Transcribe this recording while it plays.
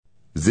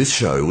This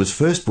show was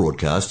first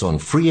broadcast on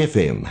Free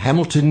FM,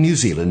 Hamilton, New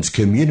Zealand's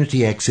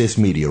community access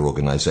media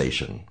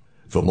organisation.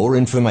 For more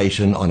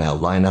information on our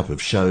lineup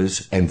of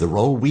shows and the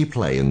role we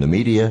play in the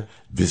media,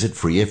 visit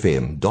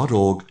freefm.org.nz.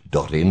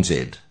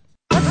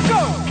 Let's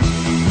go!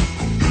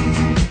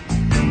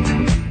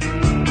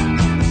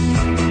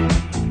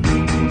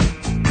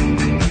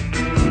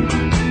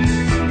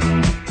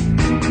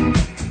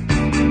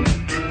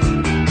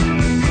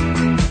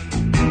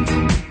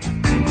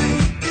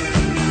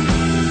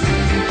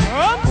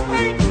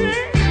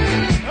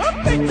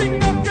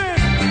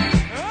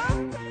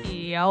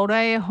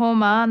 Ore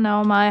homa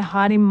no mai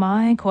haere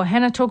mai ko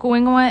Hannah Toko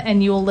Ingoa,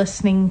 and you're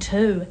listening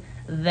to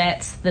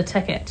That's the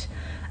Ticket.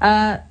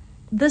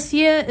 This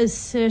year is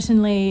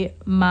certainly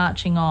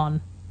marching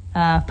on,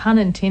 pun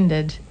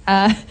intended,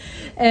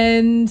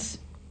 and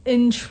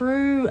in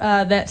true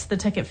That's the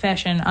Ticket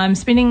fashion, I'm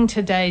spending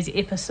today's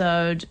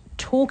episode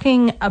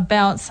talking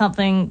about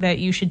something that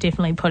you should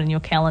definitely put in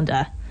your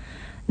calendar.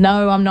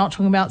 No, I'm not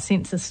talking about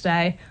Census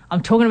Day.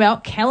 I'm talking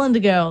about Calendar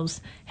Girls,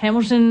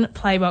 Hamilton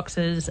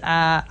Playbox's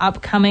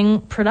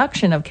upcoming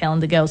production of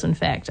Calendar Girls, in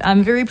fact.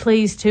 I'm very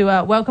pleased to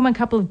welcome a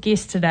couple of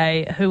guests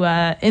today who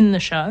are in the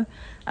show.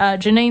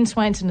 Janine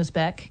Swainson is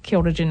back. Kia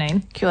ora,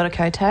 Janine. Kia ora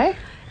koutou.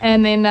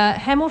 And then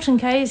Hamilton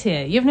Kay is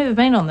here. You've never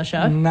been on the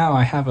show. No,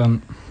 I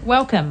haven't.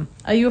 Welcome.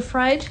 Are you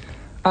afraid?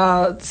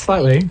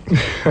 Slightly.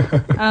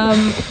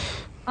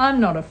 I'm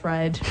not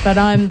afraid, but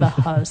I'm the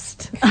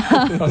host.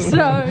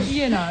 So,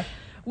 you know,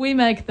 we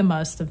make the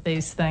most of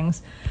these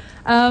things.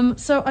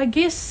 So I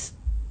guess,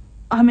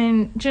 I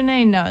mean,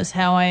 Janine knows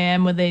how I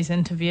am with these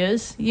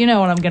interviews. You know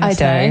what I'm going to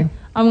say. I do.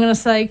 I'm going to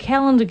say,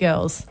 Calendar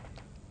Girls,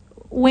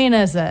 when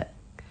is it?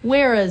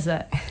 Where is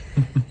it?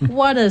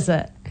 What is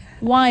it?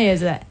 Why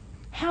is it?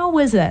 How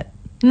is it?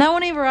 No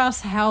one ever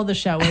asks how the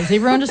show is.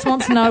 Everyone just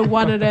wants to know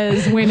what it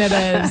is, when it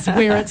is,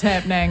 where it's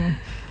happening.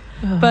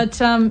 But,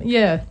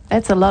 yeah.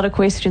 That's a lot of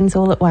questions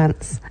all at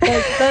once.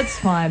 That's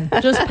fine.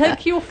 Just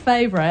pick your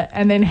favourite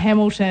and then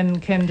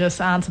Hamilton can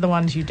just answer the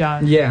ones you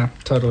don't. Yeah,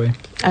 totally.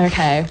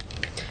 Okay.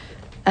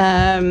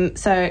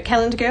 So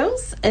Calendar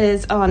Girls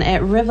is on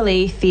at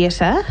Rivoli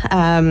Theatre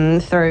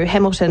through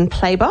Hamilton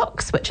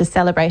Playbox, which is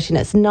celebrating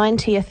its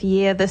 90th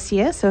year this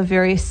year, so a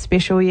very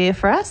special year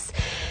for us.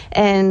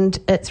 And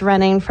it's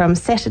running from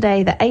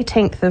Saturday the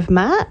 18th of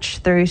March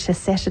through to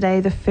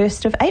Saturday the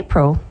 1st of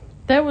April.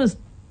 That was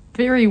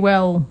very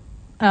well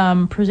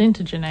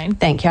presented, Janine.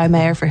 Thank you. I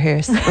may have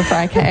rehearsed before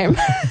I came.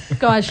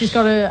 Guys, she's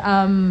got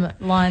her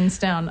lines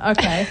down.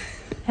 Okay,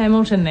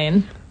 Hamilton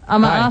then.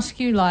 I'm going to ask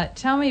you,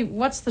 tell me,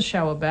 what's the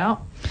show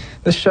about?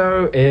 The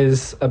show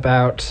is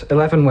about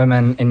 11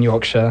 women in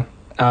Yorkshire.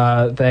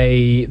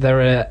 They're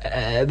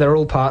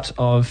all part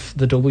of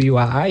the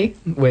WI,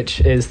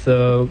 which is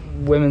the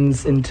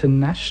Women's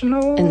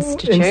International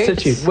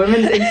Institute.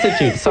 Women's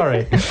Institute,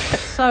 sorry.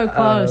 So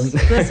close.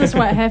 This is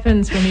what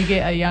happens when you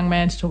get a young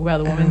man to talk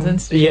about the Women's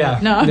Institute. Yeah.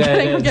 No, I'm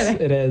kidding.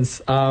 It is.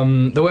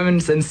 The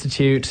Women's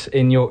Institute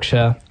in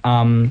Yorkshire,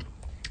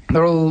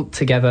 they're all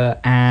together,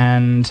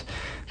 and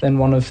then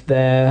one of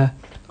their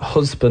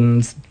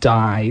husbands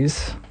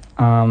dies,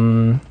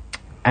 and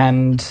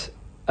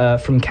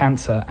from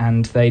cancer,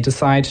 and they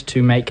decide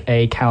to make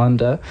a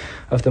calendar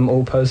of them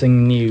all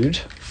posing nude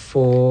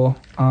for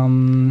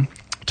to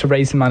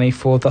raise money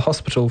for the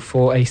hospital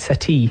for a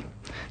settee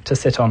to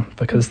sit on,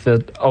 because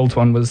the old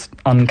one was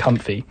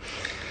uncomfy.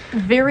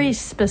 Very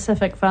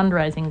specific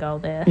fundraising goal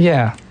there.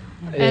 Yeah.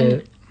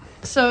 And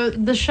so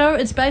the show,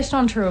 it's based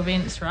on true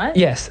events, right?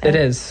 Yes, it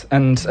is,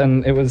 and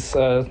it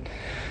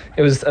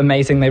was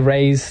amazing. They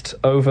raised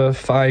over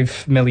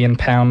 £5 million.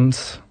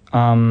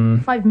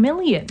 5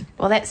 million?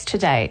 Well, that's to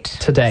date.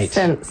 To date.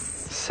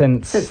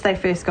 Since they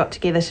first got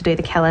together to do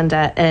the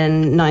calendar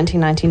in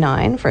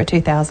 1999 for a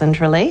 2000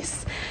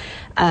 release.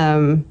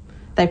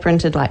 They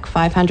printed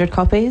 500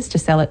 copies to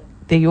sell at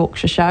the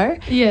Yorkshire show.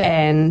 Yeah.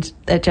 And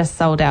it just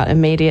sold out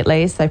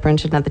immediately. So they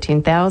printed another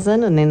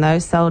 10,000 and then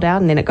those sold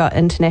out. And then it got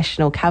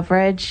international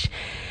coverage.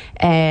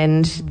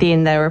 And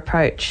then they were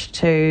approached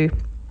to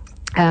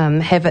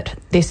have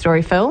their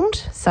story filmed.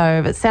 So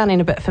if it's sounding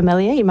a bit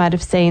familiar, you might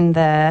have seen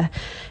the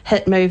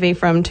hit movie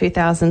from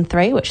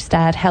 2003, which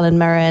starred Helen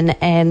Mirren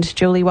and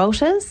Julie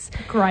Walters.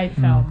 Great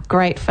film.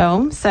 Great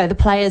film. So the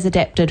play is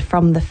adapted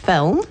from the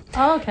film.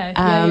 Oh, okay.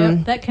 Yeah.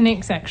 That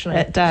connects, actually.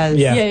 It does.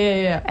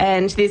 Yeah.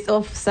 And there's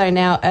also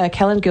now a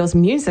Calendar Girls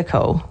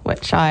musical,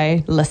 which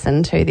I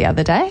listened to the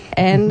other day.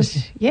 And,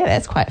 yeah,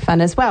 that's quite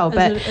fun as well.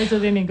 Is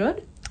it any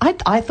good?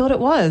 I thought it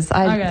was.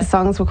 The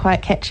songs were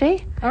quite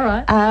catchy. All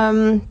right.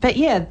 But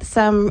yeah,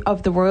 some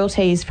of the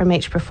royalties from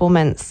each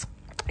performance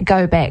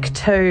go back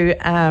to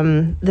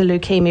the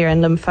Leukemia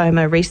and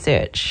Lymphoma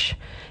Research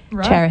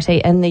charity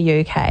in the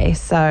UK.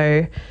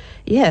 So,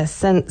 yeah,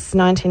 since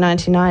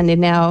 1999, they're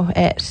now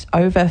at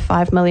over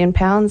 £5 million,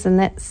 and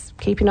that's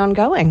keeping on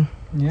going.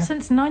 Yeah.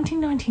 Since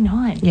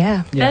 1999.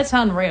 Yeah. That's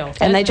unreal.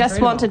 And they just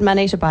wanted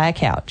money to buy a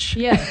couch.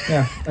 Yeah.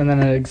 Yeah, and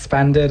then it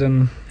expanded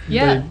and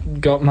they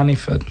got money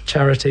for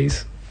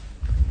charities.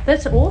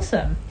 That's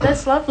awesome.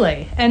 That's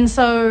lovely. And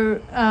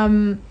so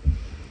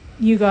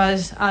you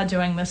guys are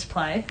doing this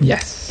play.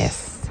 Yes.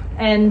 Yes.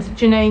 And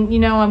Janine, you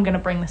know I'm going to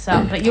bring this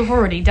up, but you've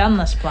already done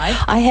this play.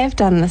 I have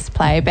done this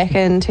play back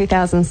in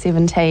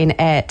 2017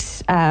 at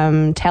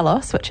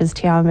TALOS, which is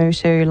Te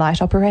Awamutu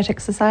Light Operatic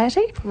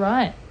Society.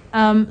 Right.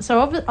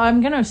 So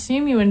I'm going to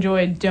assume you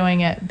enjoyed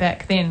doing it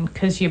back then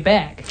because you're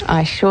back.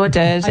 I sure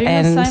did. Are you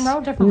in the same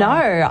role, different No,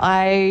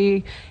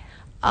 one?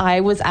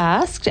 I was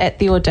asked at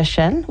the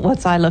audition,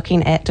 was I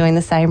looking at doing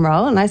the same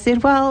role? And I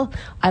said, well,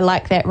 I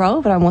like that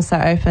role, but I'm also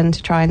open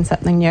to trying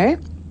something new.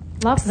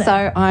 Love that.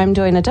 So I'm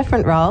doing a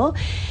different role.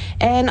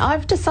 And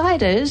I've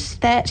decided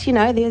that,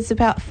 there's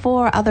about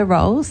 4 other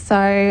roles.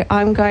 So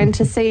I'm going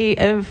to see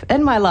if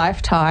in my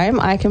lifetime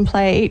I can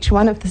play each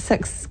one of the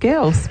 6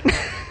 girls.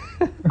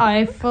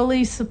 I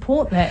fully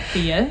support that for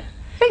you.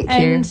 Thank you.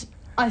 And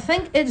I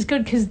think it's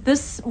good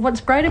because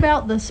what's great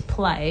about this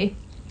play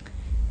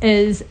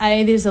is,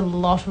 there's a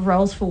lot of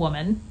roles for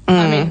women.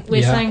 I mean,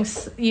 we're saying,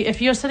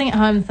 if you're sitting at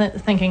home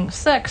thinking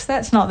 6,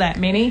 that's not that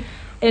many.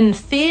 In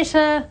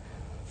theatre,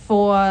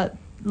 for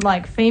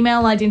like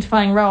female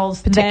identifying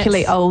roles,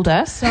 Particularly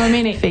older. so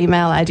many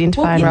Female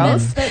identifying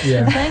roles. That's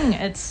the thing.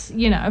 It's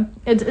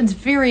it's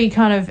very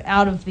kind of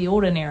out of the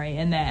ordinary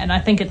in that, and I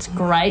think it's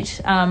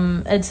great.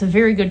 It's a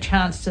very good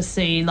chance to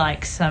see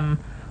like some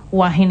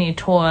wahine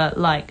toa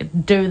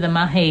like do the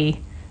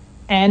mahi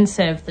and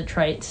serve the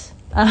treats.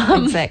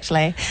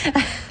 Exactly.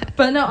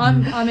 But no,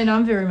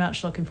 I'm very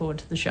much looking forward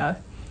to the show,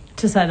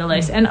 to say the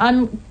least, and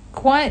I'm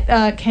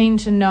quite keen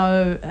to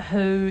know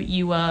who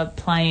you are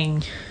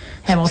playing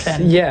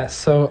Hamilton. Yeah,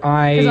 so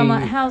Because I'm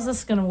like, how's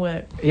this going to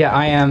work? Yeah,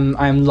 I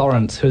am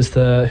Lawrence, who's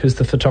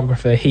the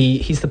photographer.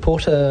 He's the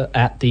porter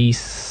at the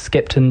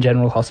Skipton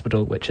General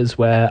Hospital, which is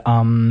where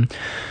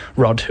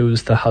Rod,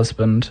 who's the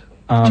husband.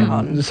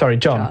 John. Sorry,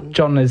 John.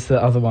 John is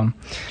the other one.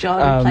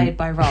 John played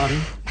by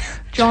Ron.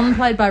 John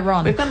played by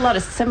Ron. We've got a lot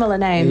of similar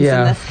names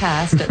in this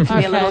cast. It can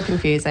be a little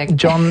confusing.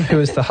 John, who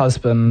is the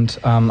husband,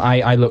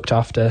 I looked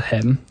after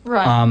him.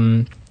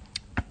 Right.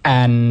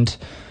 And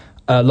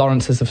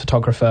Lawrence is the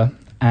photographer.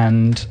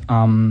 And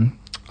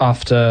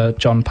after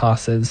John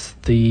passes,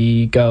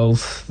 the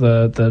girls,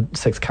 the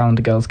 6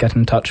 calendar girls, get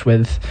in touch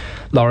with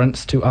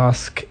Lawrence to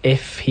ask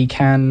if he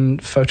can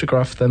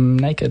photograph them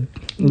naked.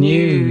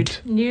 Nude.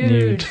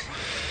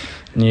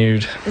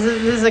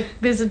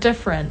 There's a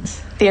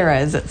difference. There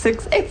is.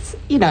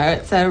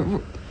 It's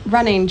a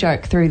running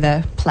joke through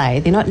the play.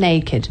 They're not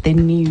naked. They're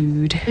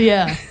nude.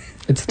 Yeah.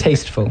 It's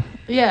tasteful.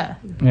 Yeah.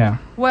 Yeah.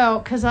 Well,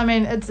 because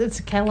it's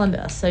a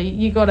calendar, so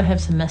you got to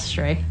have some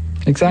mystery.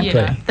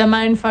 Exactly. The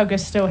main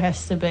focus still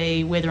has to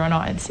be whether or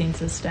not it's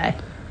Census Day.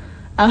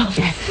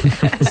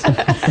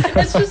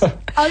 It's just,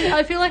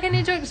 I feel like I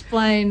need to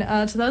explain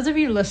to those of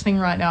you listening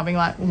right now, being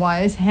like,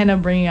 why is Hannah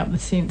bringing up the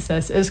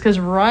census? Is because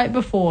right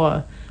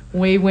before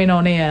we went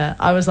on air,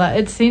 I was like,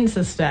 it's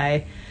Census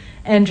Day.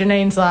 And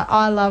Janine's like,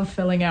 I love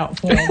filling out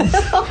forms.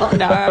 Oh,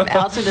 no, I'm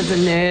outed as a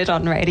nerd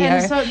on radio.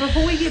 And so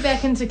before we get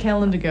back into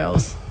Calendar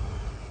Girls,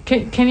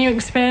 can you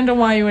expand on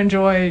why you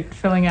enjoy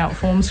filling out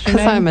forms, Janine?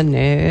 Because I'm a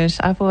nerd.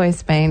 I've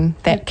always been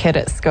that kid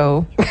at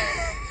school.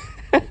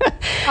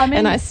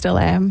 And I still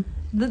am.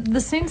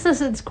 The census,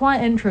 it's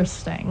quite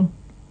interesting.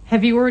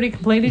 Have you already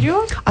completed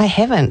yours? I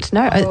haven't.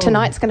 No,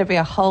 tonight's going to be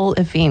a whole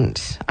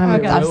event.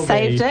 I've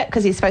saved it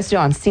because you're supposed to do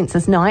it on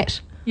census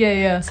night.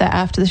 Yeah. So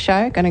after the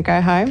show, going to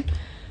go home.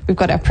 We've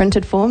got our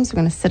printed forms. We're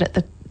going to sit at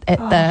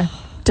the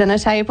dinner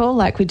table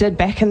like we did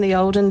back in the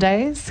olden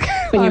days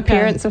when your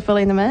parents were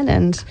filling them in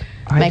and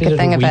make a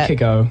thing of it. I did it a week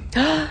ago.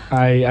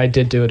 I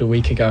did do it a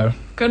week ago.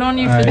 Good on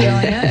you for doing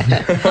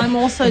it. I'm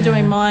also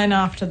doing mine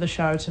after the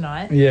show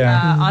tonight.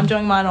 Yeah. I'm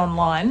doing mine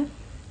online,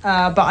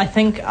 but I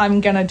think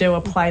I'm going to do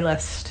a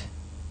playlist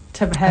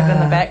to have in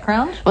the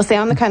background. Well, see,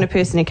 I'm the kind of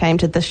person who came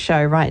to this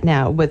show right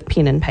now with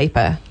pen and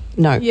paper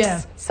notes.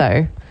 Yeah.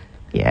 So,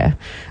 yeah.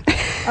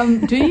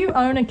 Do you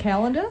own a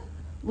calendar?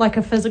 Like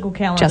a physical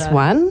calendar? Just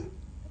one.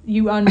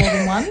 You own more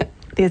than one?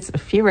 There's a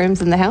few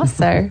rooms in the house,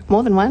 so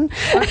more than one.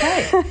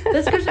 Okay.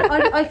 That's good.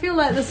 I feel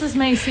like this is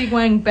me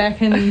segueing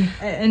back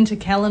into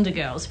Calendar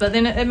Girls, but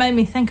then it made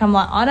me think, I'm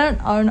like,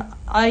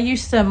 I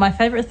used to, my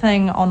favourite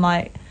thing on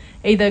like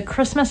either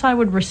Christmas I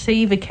would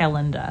receive a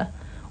calendar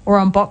or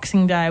on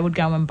Boxing Day I would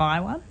go and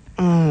buy one.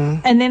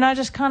 And then I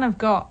just kind of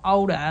got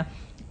older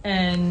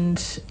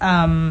and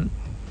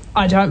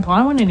I don't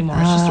buy one anymore.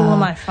 It's just all on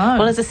my phone.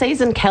 Well, as a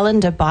season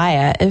calendar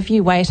buyer, if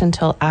you wait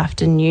until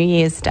after New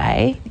Year's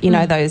Day, you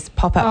know those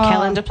pop-up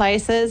calendar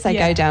places, they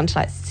go down to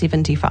like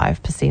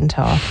 75%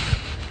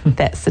 off.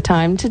 That's the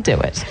time to do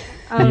it.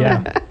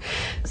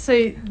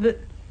 So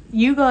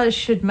you guys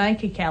should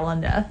make a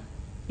calendar.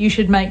 You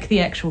should make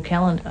the actual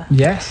calendar.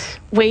 Yes.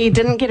 We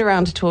didn't get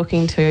around to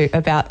talking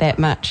about that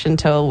much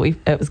until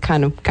it was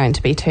kind of going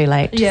to be too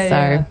late.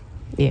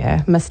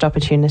 Yeah, missed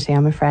opportunity,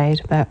 I'm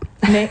afraid. But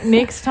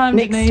next time,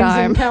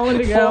 and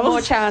Calendar Girls. 4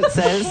 more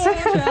chances.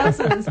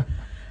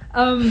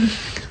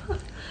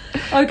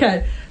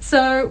 Okay,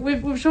 so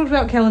we've talked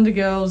about Calendar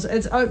Girls.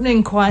 It's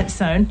opening quite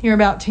soon. You're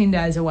about 10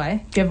 days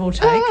away, give or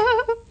take.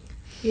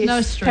 Yes,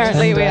 No stress.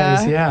 Apparently we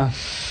are. Yeah.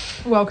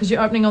 Well, because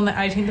you're opening on the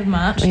 18th of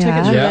March. We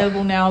Tickets are. are Yeah.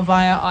 available now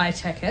via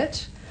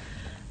iTicket.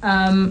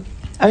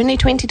 Only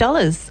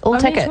 $20. All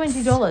Only tickets.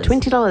 $20.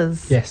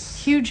 $20.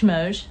 Yes. Huge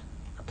mood.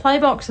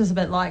 Playbox is a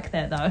bit like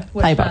that, though,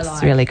 which Playbox I is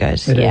like. really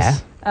good. It yeah.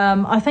 is.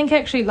 I think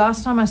actually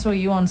last time I saw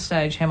you on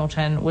stage,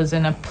 Hamilton, was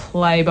in a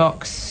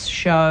Playbox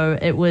show.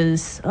 It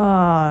was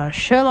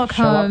Sherlock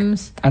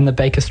Holmes. And the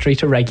Baker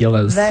Street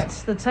Irregulars.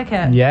 That's the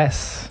ticket.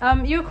 Yes.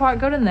 You were quite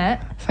good in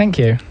that. Thank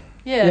you.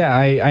 Yeah. Yeah,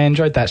 I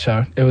enjoyed that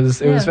show. It was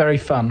very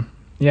fun.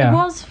 Yeah. It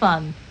was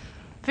fun.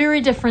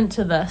 Very different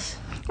to this.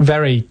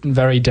 Very,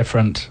 very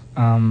different.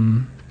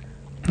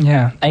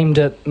 Yeah, aimed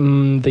at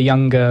the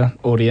younger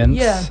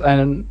audience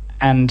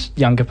and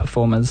younger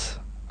performers.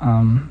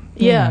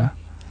 Yeah.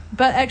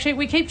 But actually,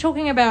 we keep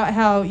talking about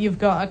how you've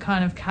got a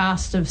kind of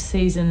cast of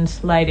seasoned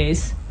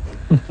ladies.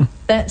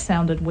 That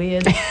sounded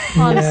weird.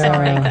 I'm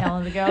sorry,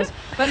 Calendar Girls.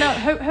 But no,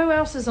 who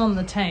else is on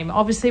the team?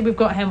 Obviously, we've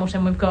got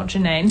Hamilton, we've got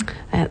Janine.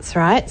 That's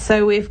right.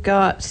 So we've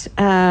got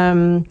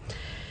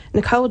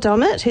Nicole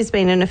Dommett, who's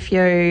been in a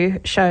few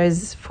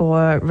shows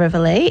for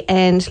Rivoli,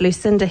 and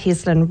Lucinda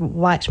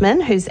Heslin-Whiteman,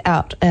 who's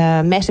out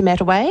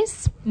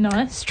Matamattaways.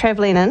 Nice. Is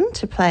travelling in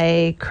to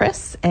play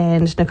Chris,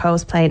 and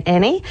Nicole's playing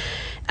Annie.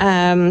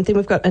 Then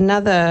we've got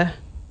another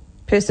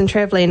person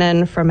travelling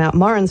in from out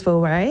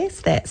Morrinsville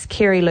ways. That's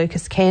Kerry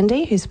Lucas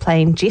Candy, who's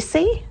playing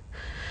Jessie.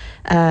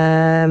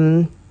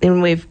 Then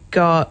we've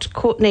got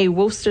Courtney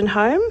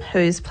Woolstenholme,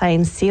 who's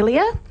playing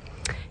Celia.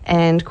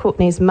 And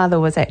Courtney's mother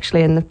was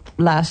actually in the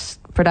last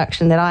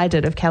production that I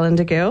did of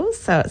Calendar Girls,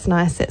 so it's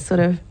nice that sort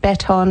of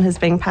baton has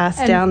been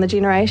passed down the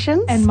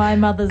generations. And my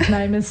mother's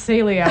name is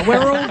Celia. We're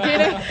all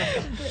getting...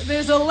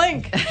 There's a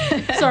link.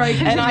 Sorry,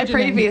 continue, and I Janine.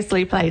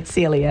 previously played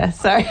Celia,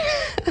 so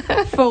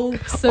Full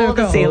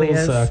circle.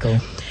 Celias. Full circle.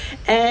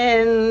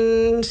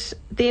 And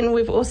then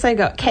we've also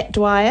got Kat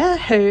Dwyer,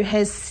 who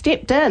has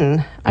stepped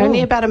in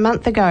only about a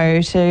month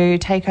ago to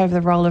take over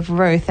the role of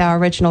Ruth. Our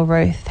original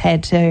Ruth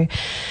had to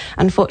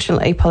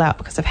unfortunately pull out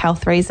because of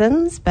health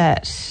reasons,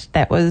 but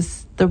that was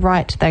the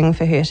right thing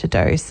for her to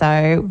do.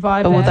 So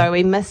although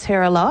we miss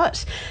her a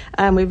lot,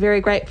 we're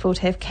very grateful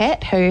to have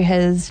Kat, who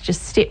has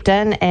just stepped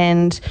in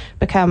and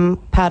become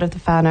part of the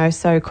whānau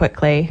so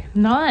quickly.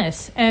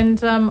 Nice.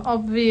 And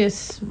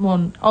obvious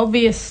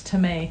to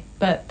me,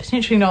 but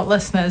potentially not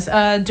listeners,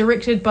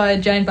 directed by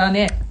Jane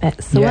Barnett.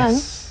 That's the one.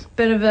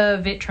 Bit of a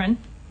veteran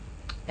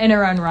in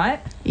her own right.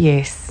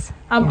 Yes.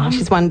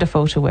 She's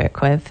wonderful to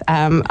work with.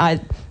 I'm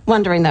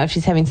wondering, though, if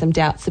she's having some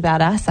doubts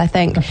about us. I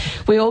think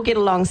we all get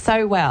along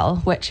so well,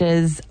 which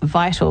is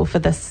vital for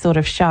this sort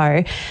of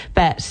show,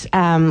 but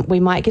we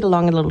might get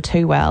along a little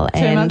too well,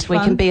 and we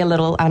can be a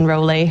little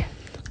unruly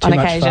on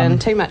occasion.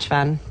 Too much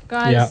fun.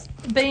 Guys,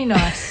 be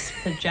nice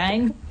for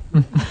Jane.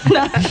 I'm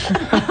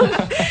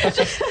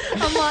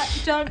like,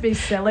 don't be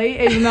silly,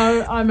 even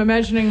though I'm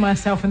imagining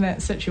myself in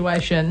that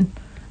situation.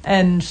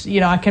 And,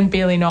 you know, I can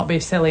barely not be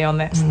silly on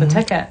That's the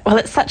Ticket. Well,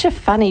 it's such a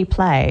funny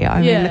play.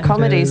 I mean, the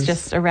comedy's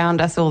just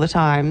around us all the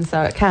time,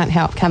 so it can't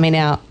help coming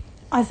out.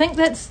 I think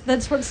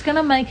that's what's going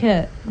to make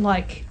it,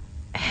 like,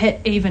 hit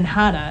even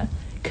harder.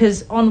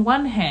 Because on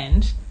one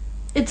hand,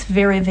 it's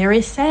very,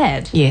 very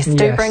sad. Yes,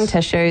 do bring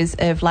tissues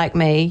if, like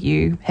me,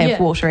 you have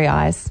watery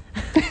eyes.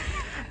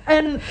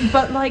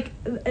 But, like,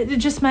 it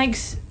just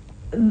makes...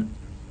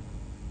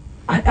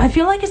 I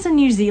feel like it's a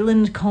New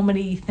Zealand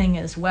comedy thing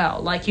as well.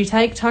 Like, you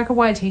take Taika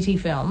Waititi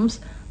films,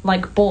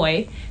 like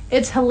Boy,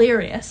 it's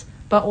hilarious,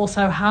 but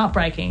also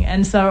heartbreaking.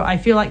 And so I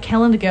feel like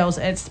Calendar Girls,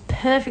 it's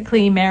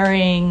perfectly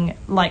marrying,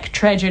 like,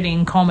 tragedy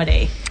and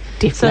comedy.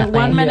 Definitely. So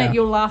one minute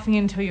you're laughing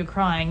until you're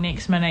crying,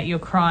 next minute you're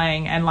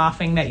crying and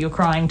laughing that you're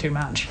crying too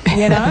much.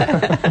 You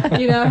know?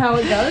 You know how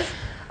it goes?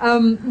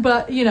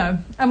 But, you know,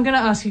 I'm going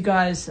to ask you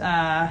guys,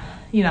 I'm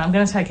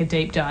going to take a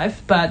deep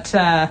dive, but...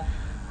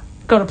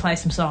 got to play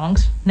some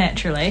songs,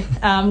 naturally.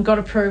 Got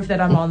to prove that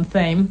I'm on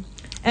theme.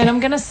 And I'm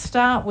going to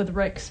start with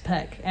Rick's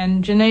pick.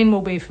 And Janine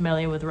will be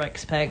familiar with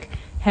Rick's pick,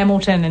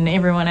 Hamilton and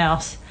everyone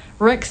else.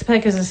 Rick's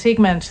pick is a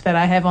segment that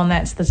I have on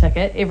That's the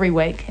Ticket every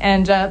week.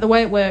 And the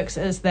way it works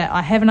is that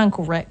I have an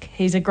Uncle Rick.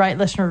 He's a great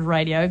listener of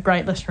radio,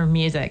 great listener of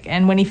music.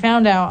 And when he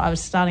found out I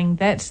was starting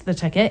That's the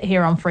Ticket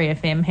here on Free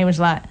FM, he was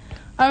like,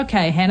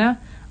 okay, Hannah,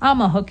 I'm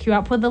going to hook you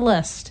up with a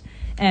list.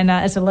 And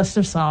it's a list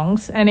of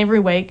songs. And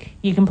every week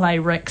you can play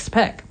Rick's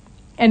pick.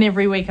 And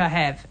every week I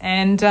have.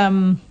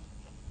 And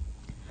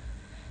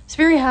it's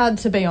very hard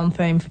to be on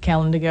theme for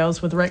Calendar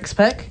Girls with Rick's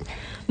pick.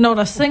 Not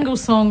a single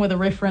song with a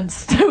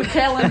reference to a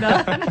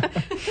calendar.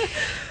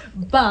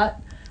 But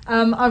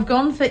I've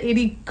gone for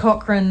Eddie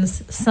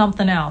Cochran's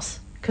Something Else,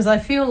 because I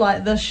feel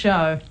like this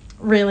show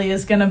really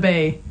is going to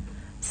be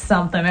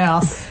something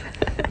else.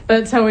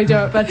 That's how we do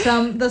it. But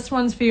this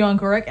one's for you,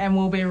 Uncle Rick, and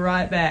we'll be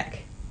right back.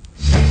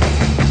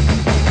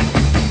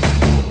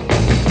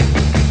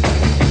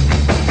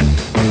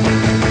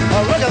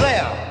 Oh, look at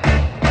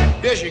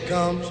there. Here she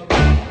comes. Here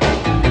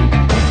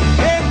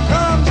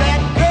comes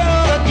that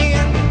girl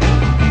again.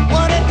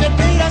 Wanted to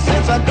date her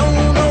since I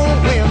don't know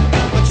when.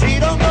 But she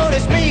don't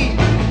notice me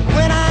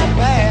when I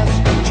pass.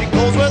 She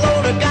goes with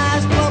older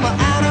guys from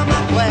out of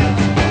my class.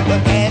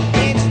 But that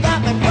can't stop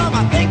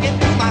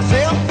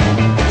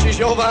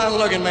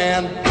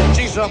man.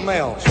 She's something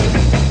else.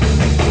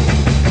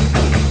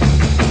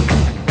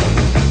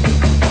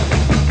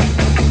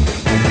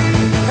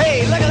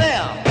 Hey, look at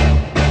there,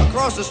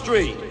 across the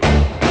street.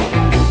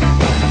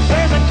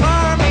 There's a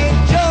car made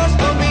just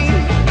for me.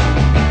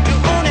 To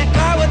own that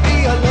car would be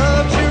a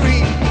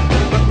luxury.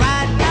 But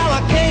right now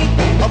I can't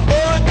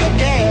afford the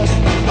gas.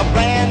 A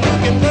brand new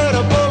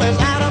convertible is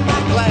out of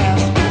my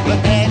class. But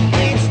that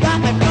can't stop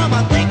me from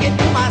thinking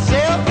to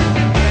myself,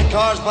 that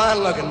car's fine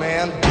looking,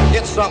 man.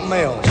 It's something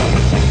else.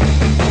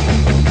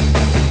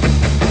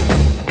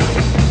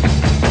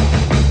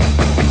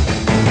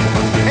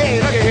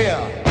 Hey, look at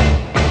here.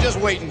 Just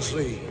wait and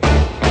see.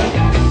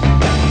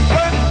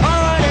 Work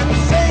hard and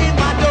save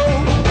my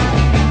dough.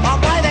 I'll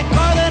buy that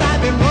car that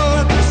I've been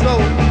running slow.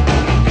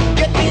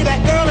 Get me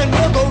that girl and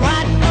we'll go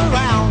riding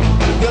around.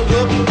 We'll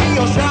look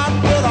real sharp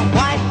with a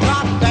white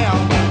top down.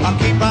 I'll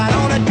keep right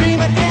on a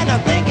dreaming and a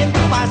thinking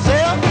to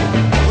myself,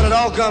 when it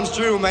all comes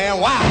true,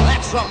 man, wow,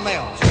 that's something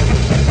else.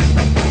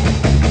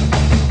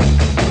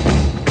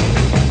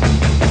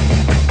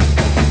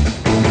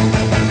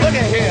 Look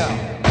at here.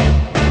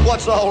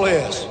 What's all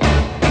this?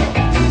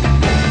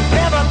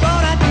 Never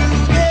thought I'd do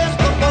this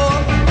before,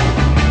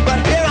 but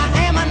here I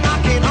am a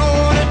knocking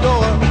on the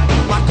door.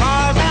 My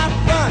car's out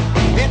front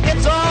and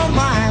it's all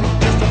mine.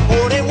 Just a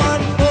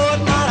 41 Ford,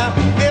 not a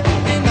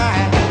 59.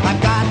 I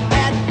got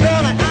that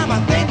girl and I'm a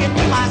thinking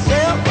to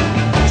myself,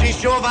 she's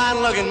sure fine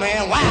looking,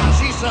 man. Wow,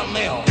 she's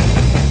something else.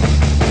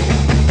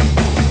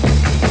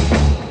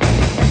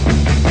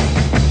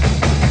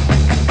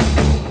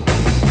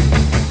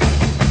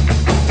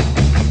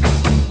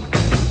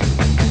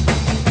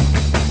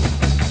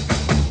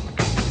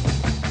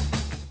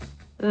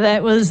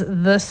 That was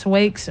this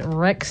week's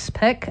Rick's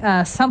pick,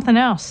 Something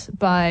Else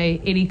by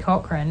Eddie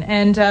Cochran.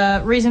 And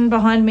reason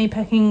behind me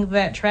picking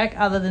that track,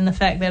 other than the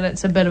fact that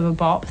it's a bit of a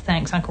bop,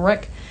 thanks Uncle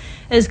Rick,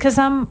 is because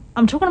I'm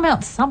talking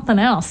about something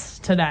else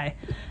today.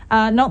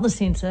 Not the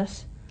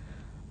census,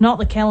 not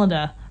the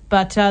calendar,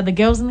 but the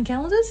girls in the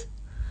calendars.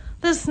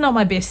 This is not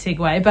my best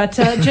segue, but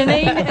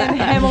Janine and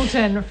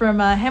Hamilton from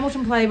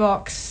Hamilton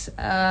Playbox,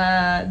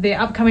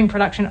 their upcoming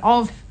production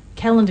of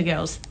Calendar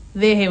Girls,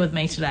 they're here with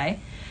me today.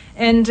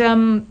 And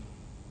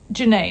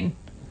Janine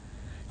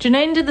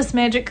did this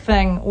magic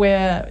thing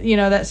where, you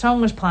know, that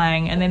song was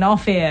playing and then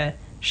off air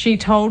she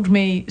told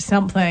me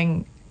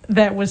something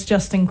that was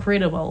just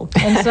incredible.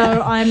 And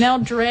so I'm now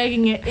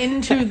dragging it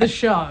into the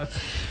show.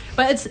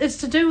 But it's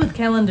to do with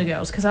Calendar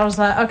Girls, because I was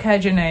like, okay,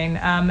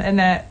 Janine, in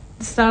that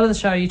start of the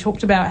show you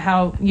talked about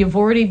how you've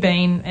already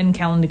been in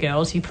Calendar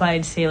Girls, you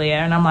played Celia,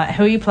 and I'm like,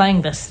 who are you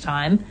playing this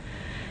time?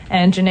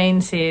 And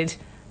Janine said,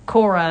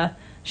 Cora,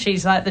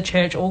 she's like the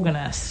church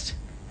organist.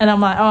 And I'm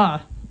like,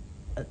 oh,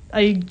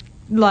 are you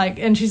like,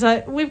 and she's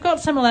like, we've got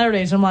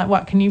similarities. I'm like,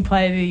 what, can you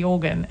play the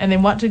organ? And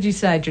then what did you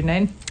say,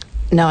 Janine?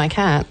 No, I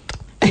can't.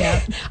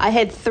 Yeah. I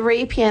had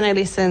 3 piano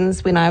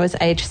lessons when I was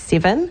age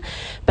 7,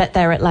 but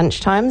they were at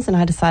lunchtimes, and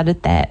I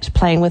decided that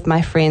playing with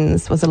my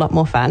friends was a lot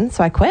more fun,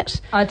 so I quit.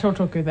 I told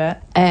you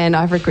that. And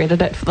I've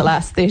regretted it for the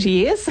last 30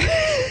 years.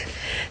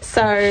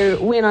 So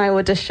when I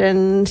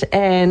auditioned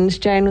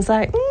and Jane was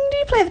like, do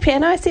you play the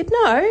piano? I said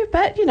no,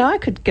 but, you know, I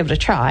could give it a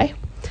try.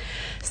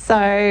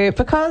 So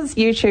because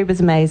YouTube is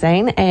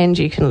amazing and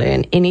you can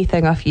learn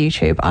anything off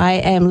YouTube, I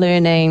am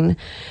learning,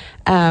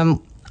 I'm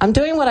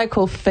doing what I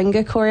call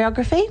finger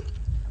choreography.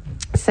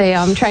 So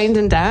I'm trained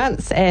in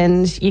dance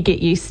and you get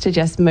used to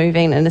just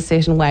moving in a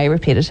certain way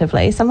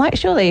repetitively. So I'm like,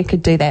 surely I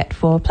could do that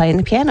for playing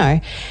the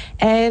piano.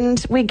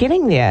 And we're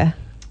getting there.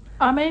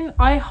 I mean,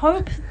 I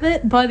hope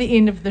that by the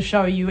end of the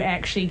show you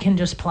actually can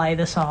just play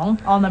the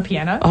song on the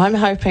piano. I'm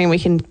hoping we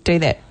can do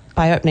that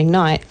by opening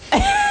night.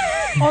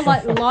 Or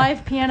like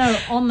live piano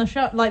on the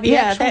show, like the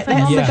actual thing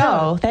on the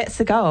show. That's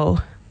the goal.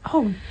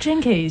 Oh,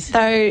 jinkies.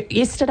 So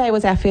yesterday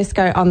was our first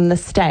go on the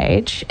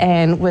stage,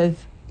 and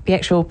with the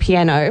actual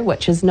piano,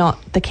 which is not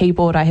the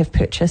keyboard I have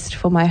purchased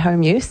for my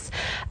home use.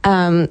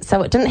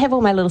 So it didn't have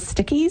all my little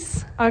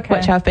stickies,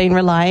 which I've been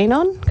relying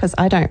on because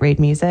I don't read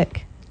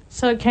music.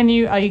 So are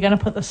you going to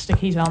put the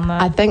stickies on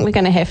there? I think we're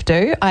going to have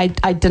to. I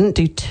didn't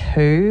do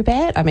too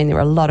bad. I mean, there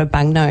were a lot of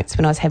bung notes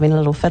when I was having a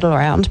little fiddle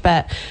around,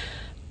 but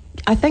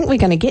I think we're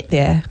going to get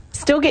there.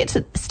 Still yet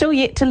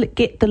to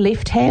get the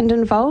left hand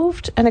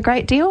involved in a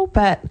great deal,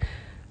 but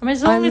I mean,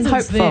 as long as it's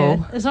hopeful.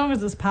 there, as long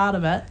as it's part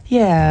of it.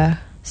 Yeah.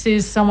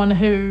 Says someone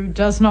who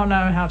does not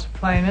know how to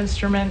play an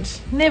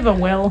instrument, never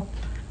will.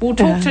 We'll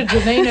talk to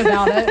Janine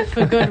about it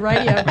for good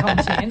radio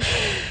content.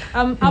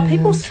 Are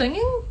people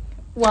singing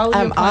while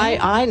you're playing?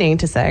 I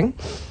need to sing.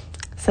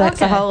 So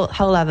that's a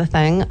whole other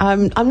thing.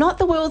 I'm not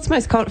the world's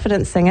most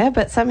confident singer,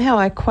 but somehow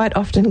I quite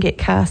often get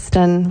cast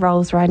in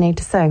roles where I need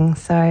to sing.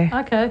 So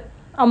okay.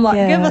 I'm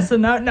like, give us a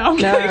note. No,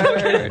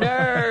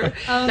 no.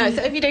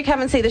 So if you do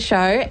come and see the show,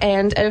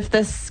 and if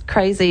this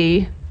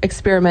crazy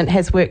experiment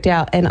has worked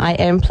out and I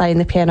am playing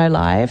the piano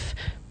live,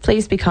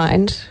 please be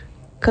kind,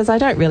 because I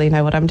don't really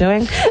know what I'm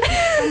doing.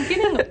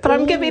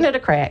 I'm giving it a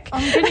crack.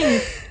 I'm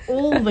getting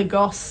all the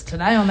goss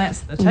today on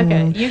That's the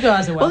Ticket. You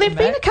guys are Well, welcome there've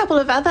been a back. couple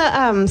of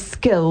other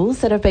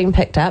skills that have been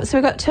picked up. So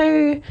we've got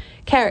 2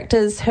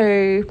 characters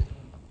who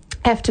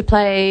have to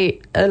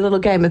play a little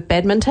game of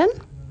badminton.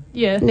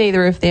 Yeah.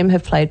 Neither of them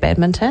have played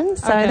badminton,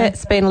 so Okay.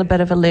 that's been a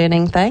bit of a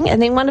learning thing.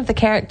 And then one of the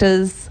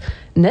characters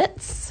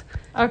knits,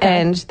 Okay.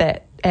 and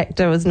that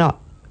actor was not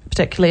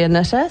particularly a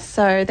knitter,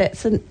 so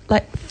that's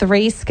like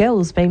 3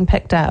 skills being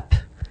picked up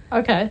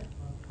Okay.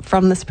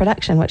 from this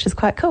production, which is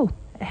quite cool.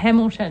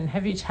 Hamilton,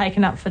 have you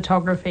taken up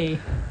photography?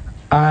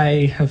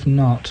 I have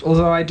not,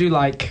 although I do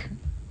like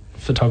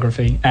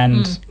photography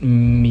and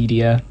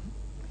media.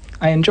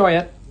 I enjoy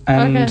it,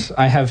 and Okay.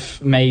 I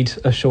have made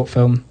a short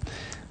film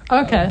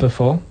Okay.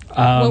 before.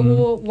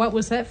 What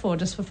was that for?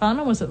 Just for fun,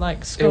 or was it like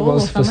It school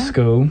was or for something?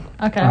 school.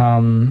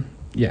 Okay.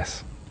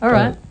 Yes. All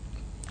right.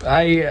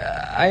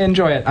 I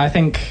enjoy it. I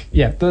think,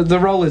 the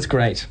role is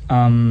great.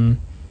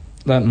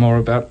 Learn more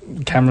about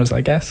cameras,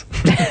 I guess.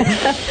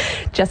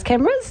 Just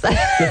cameras?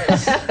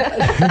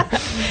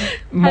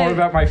 More Hey,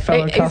 about my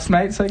fellow he's-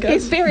 castmates, I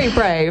He's guess. very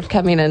brave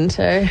coming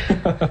into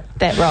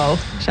that role,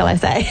 shall I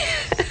say.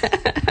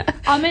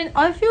 I mean,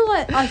 I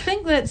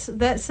think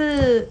that's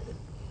a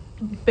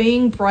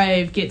being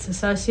brave gets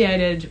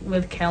associated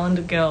with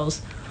Calendar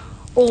Girls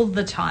all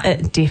the time.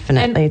 It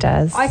definitely And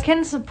does. I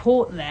can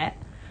support that,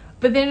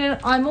 but then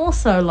I'm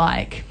also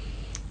like,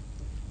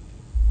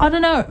 I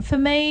don't know. For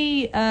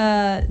me,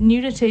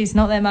 nudity is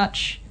not that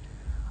much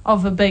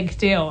of a big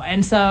deal,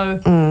 and so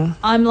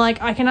I'm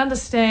like, I can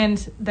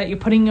understand that you're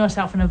putting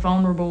yourself in a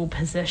vulnerable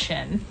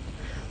position,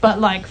 but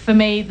like for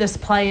me, this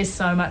play is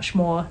so much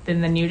more than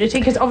the nudity,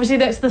 because obviously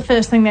that's the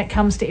first thing that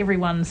comes to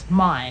everyone's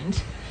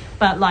mind,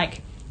 but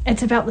like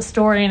it's about the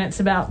story and it's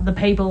about the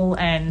people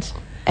and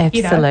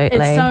you know, Absolutely.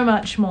 it's so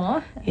much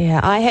more. Yeah,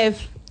 I have.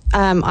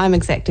 I'm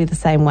exactly the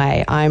same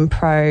way. I'm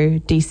pro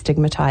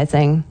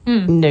destigmatizing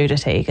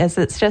nudity because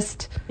it's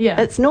just, Yeah.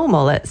 it's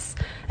normal. It's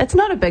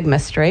not a big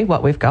mystery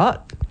what we've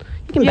got.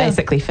 You can Yeah.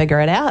 basically figure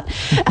it out.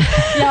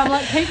 Yeah, I'm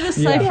like, keep this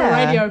safe for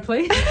Yeah. radio,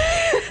 please.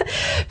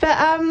 But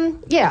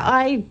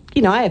I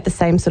have the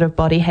same sort of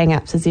body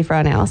hang-ups as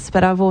everyone else,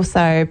 but I've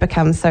also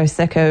become so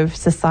sick of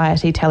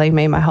society telling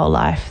me my whole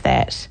life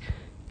that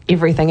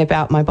everything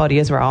about my body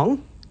is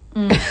wrong.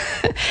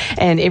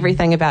 And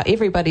everything about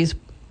everybody's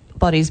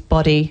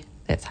body,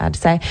 that's hard to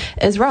say,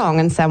 is wrong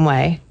in some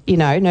way. You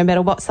know, no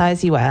matter what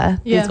size you are,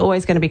 Yeah. there's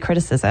always going to be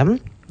criticism.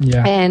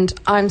 Yeah. And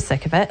I'm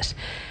sick of it.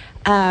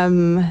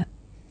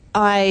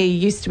 I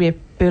used to be a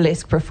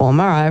burlesque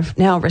performer. I've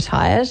now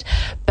retired,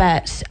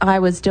 but I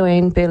was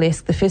doing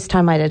burlesque the first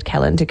time I did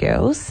Calendar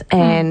Girls,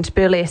 and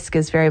burlesque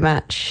is very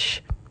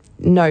much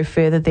no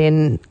further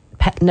than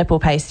nipple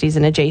pasties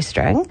and a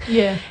G-string.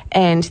 Yeah.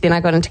 And then I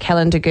got into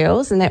Calendar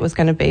Girls, and that was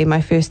going to be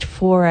my first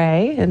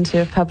foray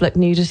into public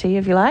nudity,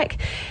 if you like.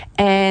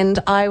 And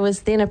I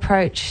was then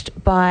approached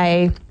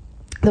by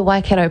the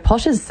Waikato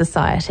Potters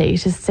Society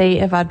to see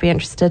if I'd be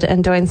interested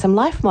in doing some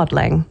life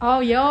modelling. Oh,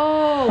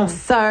 yo.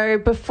 So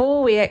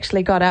before we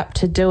actually got up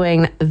to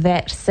doing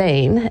that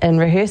scene in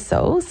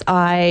rehearsals,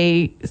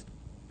 I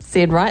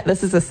said, right,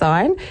 this is a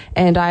sign,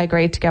 and I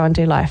agreed to go and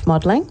do life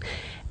modelling.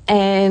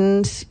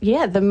 And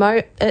yeah,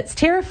 it's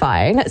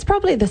terrifying. It's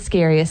probably the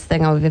scariest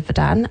thing I've ever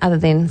done, other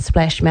than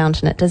Splash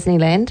Mountain at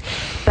Disneyland.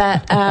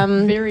 But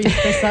Very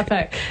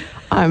specific.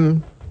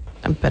 I'm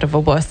a bit of a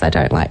wuss. I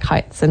don't like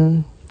heights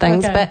and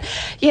things. Okay. But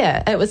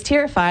yeah, it was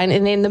terrifying.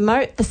 And then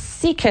the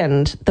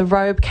second the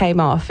robe came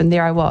off and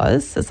there I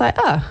was, it's like,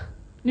 oh,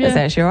 Yeah. is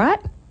that actually all right?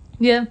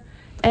 Yeah.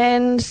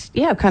 And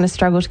yeah, I've kind of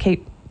struggled to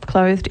keep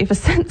clothed ever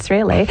since,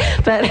 really.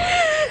 But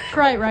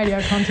Great radio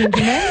content,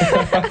 you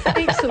know.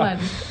 Excellent.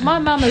 My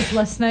mum is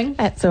listening.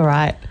 that's all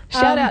right.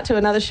 Shout Um, out to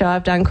another show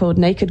I've done called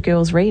Naked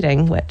Girls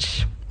Reading,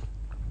 which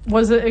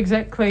Was it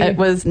exactly? it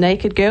was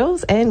naked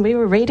girls and we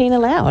were reading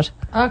aloud.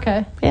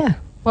 Okay. Yeah.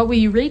 What were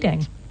you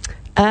reading?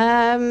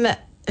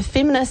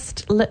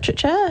 Feminist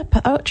literature,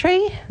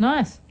 poetry.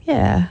 Nice.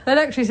 Yeah. That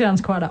actually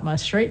sounds quite up my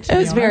street. to It be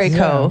was very honest.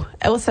 cool.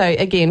 Also,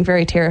 again,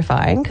 very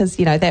terrifying because,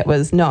 you know, that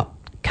was not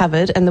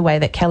covered in the way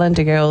that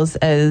Calendar Girls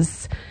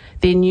is.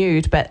 They're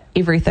nude, but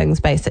everything's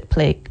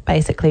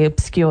basically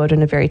obscured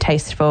in a very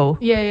tasteful,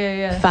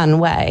 Yeah. fun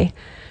way.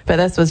 But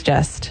this was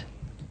just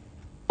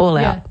all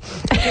out.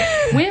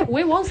 Yeah.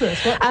 Where was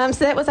this? What?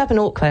 So that was up in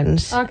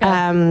Auckland,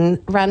 Okay.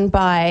 run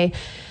by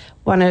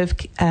one of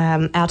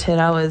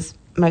Aotearoa's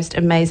most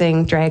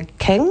amazing drag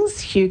kings,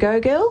 Hugo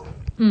Girl.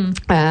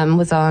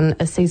 Was on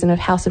a season of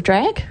House of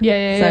Drag.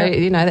 Yeah. So,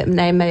 you know, that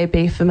name may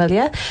be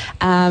familiar.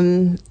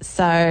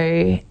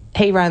 So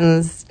he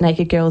runs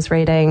Naked Girls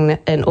Reading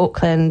in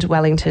Auckland,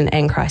 Wellington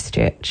and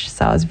Christchurch.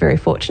 So I was very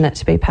fortunate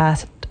to be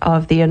part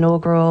of the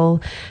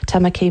inaugural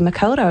Tamaki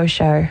Makoto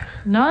show.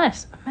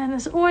 Nice. Man,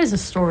 there's always a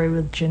story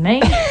with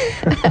Janine.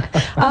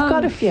 I've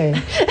got a few.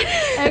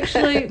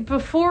 Actually,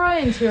 before I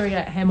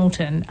interrogate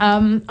Hamilton,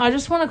 I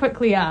just want to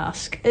quickly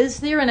ask, is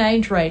there an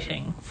age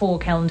rating for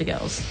Calendar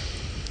Girls?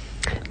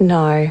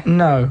 No.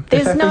 No.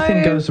 There's if everything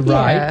no- goes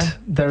right, yeah.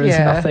 there is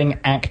Yeah. nothing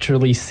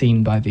actually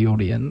seen by the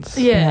audience.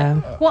 Yeah.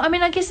 Yeah. Well, I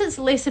mean, I guess it's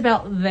less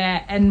about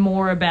that and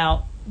more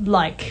about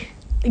like,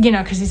 you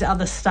know, because there's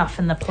other stuff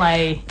in the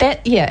play.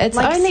 It's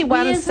Like only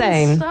one spears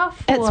and scene.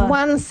 stuff, It's or-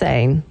 one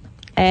scene.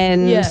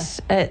 And Yeah.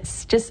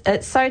 it's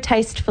so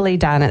tastefully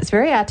done. It's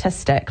very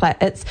artistic. Like,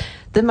 it's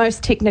the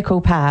most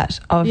technical part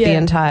of the Yeah.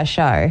 entire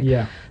show.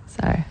 Yeah.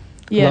 So, A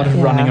Yeah. lot of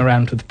Yeah. running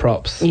around with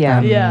props. Yeah.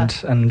 And, Yeah.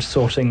 and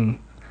sorting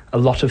a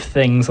lot of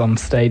things on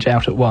stage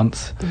out at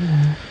once.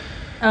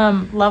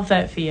 Love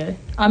that for you.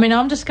 I mean,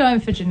 I'm just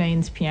going for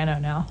Janine's piano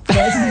now.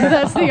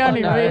 That's the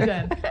only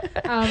reason.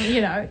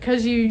 You know,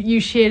 because you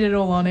shared it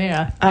all on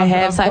air. I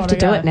have to gotta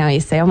do go. it now, you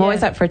see. I'm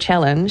always Yeah. up for a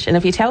challenge. And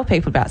if you tell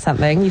people about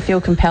something, you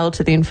feel compelled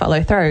to then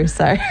follow through.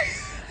 So,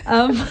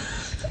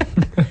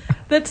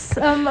 That's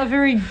a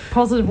very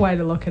positive way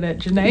to look at it,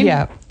 Janine.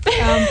 yeah.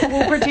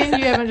 We'll pretend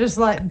you haven't just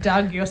like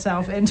dug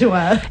yourself into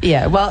a.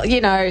 Yeah, well, you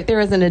know, there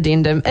is an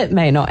addendum. It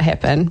may not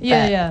happen.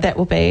 Yeah, but yeah. that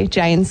will be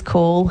Jane's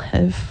call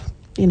if,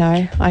 you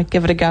know, I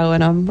give it a go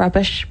and I'm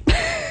rubbish.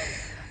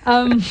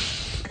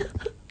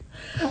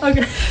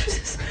 Okay.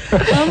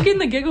 I'm getting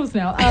the giggles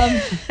now.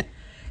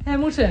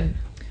 Hamilton.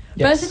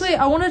 Yes. Basically,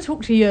 I want to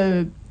talk to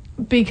you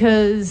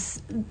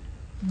because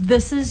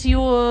this is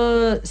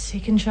your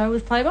second show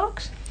with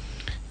Playbox,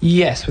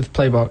 Yes, with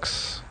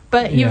Playbox.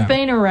 but Yeah. you've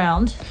been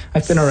around.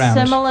 I've been around.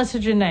 Similar to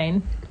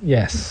Janine.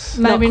 Yes.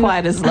 Maybe not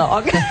quite as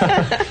long.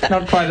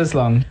 Not quite as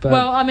long, but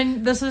Well, I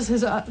mean, this is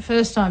his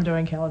first time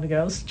doing Calendar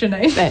Girls,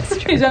 Janine. That's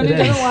true. He's only It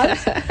done is.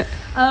 it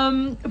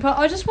once. But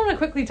I just want to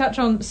quickly touch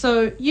on.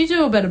 So you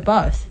do a bit of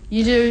both.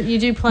 You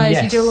do plays.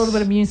 You Yes. do a little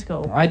bit of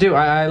musical. I do.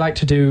 I like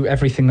to do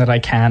everything that I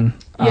can.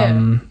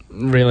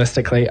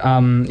 Realistically,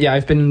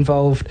 I've been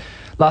involved.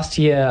 Last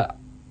year,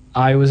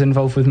 I was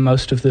involved with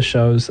most of the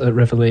shows at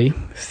Rivoli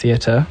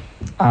Theatre.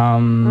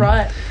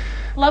 Right.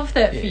 Love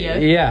that for you.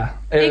 Yeah.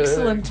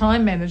 Excellent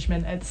time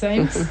management, it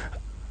seems.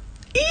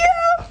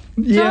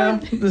 Yeah.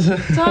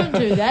 Don't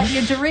do that.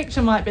 Your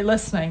director might be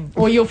listening,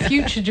 or your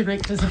future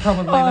directors are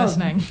probably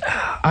listening.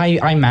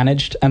 I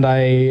managed and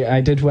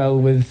I did well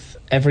with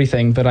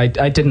everything, but I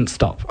didn't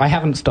stop. I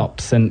haven't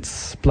stopped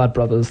since Blood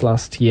Brothers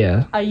last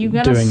year. Are you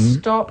going to doing?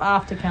 stop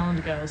after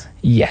Calendar Girls?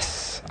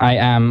 Yes, I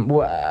am.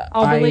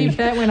 I'll believe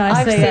that when I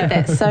I've see said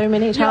it. that so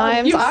many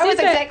times. you've I was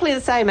said that. exactly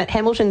the same at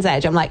Hamilton's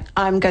age. I'm like,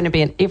 I'm going to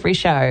be in every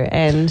show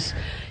and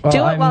Well, do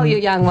it I'm- while you're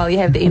young, while you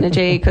have the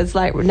energy. Because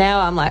like now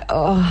I'm like,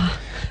 I'm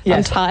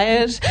Yes.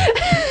 tired.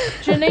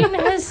 Janine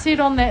has said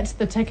on That's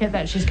the Ticket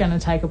that she's going to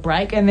take a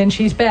break, and then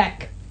she's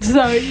back.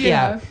 So,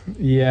 Yeah.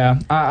 Yeah,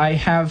 I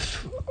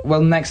have.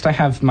 Well, next I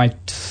have my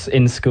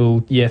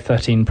in-school Year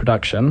 13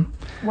 production.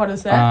 What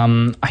is that?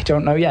 I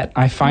don't know yet.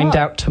 I find What?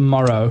 out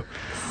tomorrow.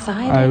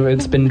 Exciting.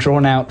 It's been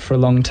drawn out for a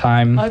long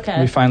time.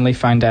 Okay. We finally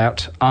find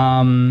out.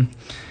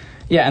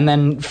 Yeah, and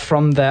then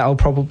from there I'll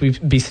probably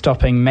be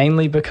stopping,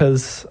 mainly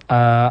because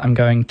I'm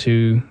going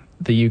to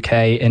the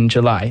UK in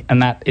July,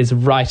 and that is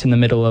right in the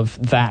middle of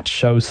that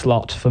show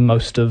slot for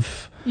most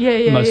of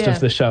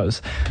the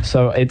shows.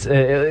 So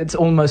it's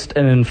almost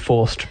an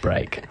enforced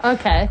break.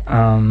 Okay.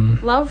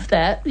 Love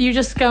that. You're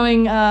just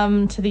going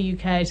to the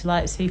UK to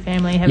like see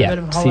family, have a bit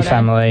of a holiday. see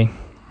family.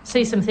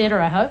 See some theatre,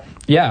 I hope.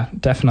 Yeah,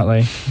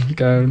 definitely.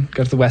 Go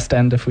to the West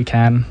End if we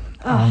can.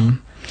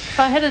 If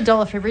I had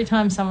 $1 for every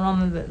time someone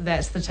on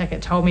That's the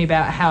Ticket told me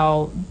about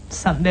how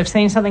they've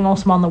seen something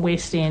awesome on the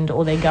West End,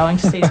 or they're going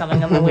to see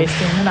something on the West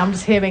End, and I'm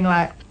just here being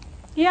like,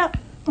 yeah,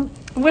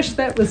 wish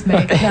that was me.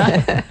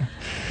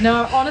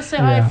 No, honestly,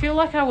 I Yeah. feel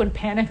like I would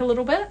panic a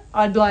little bit.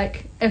 I'd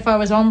like, if I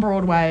was on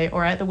Broadway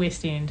or at the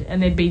West End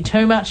and there'd be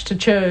too much to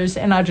choose,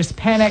 and I'd just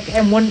panic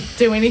and wouldn't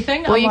do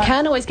anything. Well, I'm you like,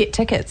 can't always get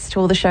tickets to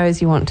all the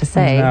shows you want to see.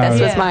 No.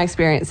 This was Yeah. my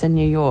experience in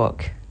New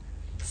York.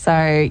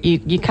 So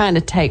you kind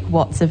of take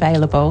what's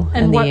available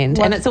And in what- the end,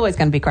 what- and it's always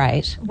going to be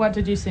great. What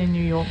did you see in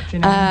New York,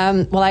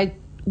 Janine? Well, I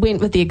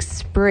went with the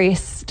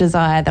express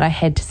desire that I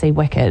had to see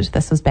Wicked.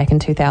 This was back in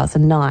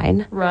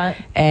 2009. Right.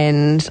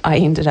 And I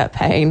ended up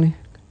paying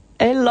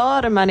a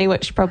lot of money,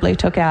 which probably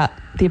took out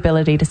the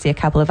ability to see a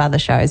couple of other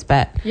shows.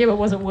 But Yeah, but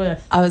was it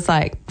worth? I was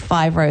like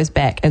 5 rows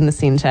back in the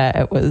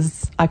centre.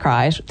 I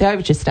cried. The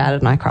Overture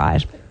started and I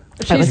cried.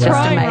 It was She's just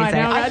crying amazing. right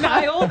now, I right now.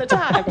 cry all the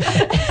time.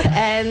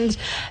 And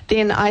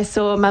then I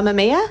saw Mamma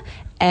Mia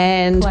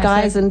and Classic.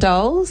 Guys and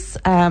Dolls,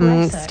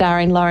 Classic.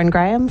 starring Lauren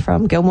Graham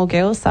from Gilmore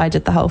Girls. So I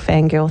did the whole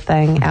fangirl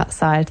thing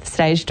outside the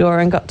stage door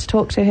and got to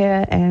talk to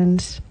her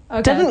and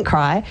Okay. didn't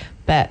cry,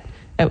 but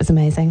it was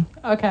amazing.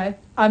 Okay.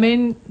 I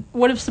mean,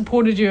 would have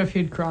supported you if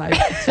you'd cried,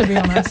 to be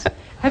honest.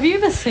 Have you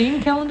ever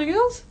seen Calendar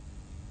Girls?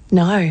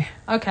 No,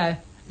 Okay.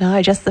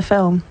 just the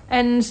film.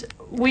 And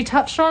we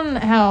touched on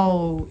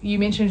how you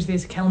mentioned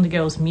there's a Calendar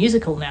Girls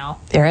musical now.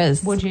 There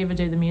is. Would you ever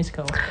do the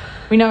musical?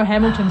 We know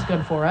Hamilton's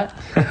good for it.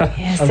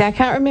 Yeah, see, I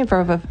can't remember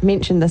if I've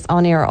mentioned this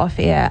on air or off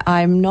air.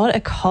 I'm not a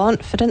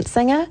confident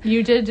singer.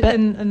 You did But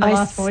in the I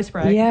last voice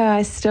break. Yeah,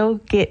 I still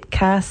get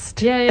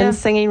cast Yeah, yeah. in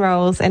singing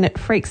roles, and it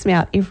freaks me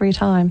out every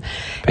time.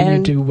 But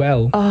and, you do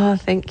well. Oh,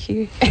 thank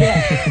you.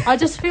 I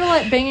just feel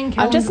like being in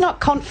Calendar... I'm just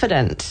not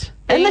confident.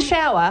 In the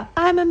shower,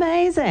 I'm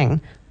amazing.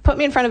 put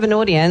me in front of an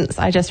audience,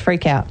 I just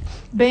freak out.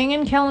 Being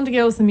in Calendar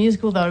Girls the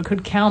musical, though,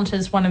 could count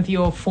as one of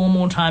your 4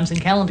 more times in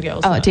Calendar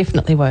Girls. Oh, though. it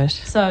definitely would.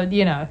 So,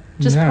 you know,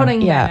 just Yeah.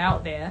 putting Yeah. that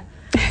out there.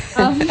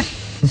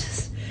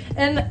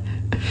 And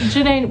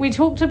Janine, we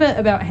talked a bit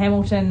about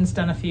Hamilton's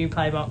done a few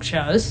Playbox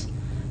shows.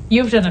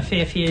 You've done a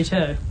fair few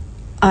too.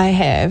 I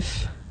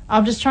have.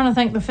 I'm just trying to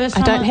think the first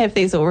I time... don't have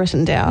these all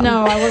written down.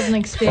 No, I wasn't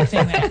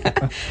expecting that.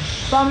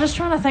 But I'm just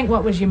trying to think,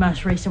 what was your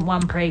most recent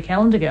one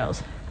pre-Calendar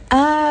Girls?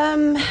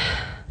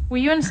 Were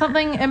you in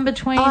something in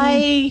between?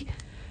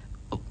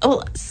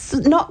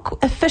 Not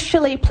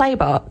officially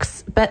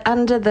Playbox, but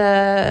under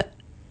the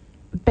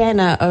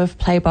banner of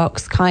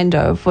Playbox, kind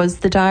of, was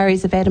the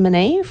Diaries of Adam and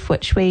Eve,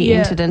 which we Yeah.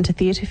 entered into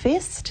Theatre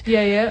Fest,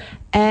 Yeah.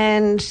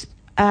 and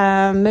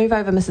Move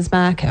Over Mrs.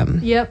 Markham.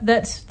 Yep,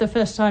 that's the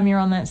first time you're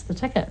on That's the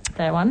Ticket,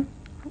 that one.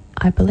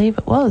 I believe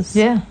it was.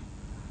 Yeah.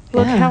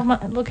 Look Yeah.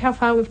 look how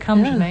far we've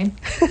come, Yeah. Janine.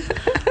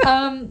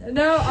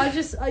 No, I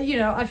just,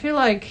 I feel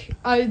like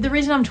the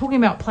reason I'm talking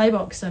about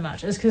Playbox so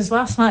much is because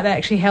last night they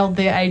actually held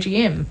their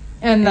AGM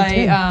and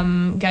They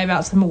they gave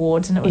out some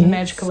awards and it was a Yes.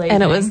 magical evening.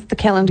 And it was the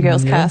Calendar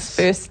Girls Yes. cast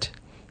first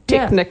Yeah.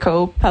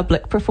 technical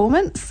public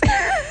performance.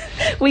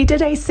 We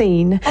did a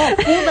scene Oh,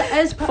 for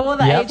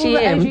the Yep. For the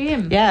AGM.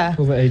 AGM. Yeah.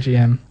 For the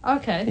AGM.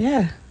 Okay.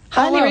 Yeah.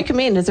 Highly well.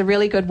 recommend. It's a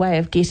really good way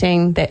of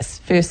getting that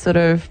first sort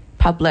of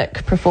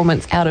public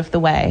performance out of the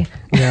way.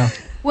 Yeah.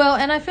 Well,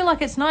 and I feel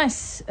like it's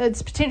nice.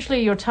 It's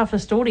potentially your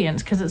toughest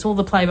audience because it's all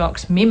the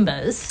Playbox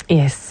members.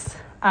 Yes.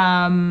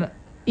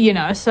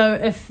 So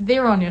if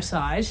they're on your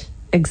side,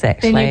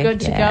 Exactly. then you're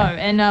good to Yeah. go.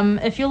 And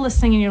if you're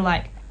listening and you're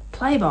like,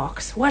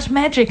 Playbox, what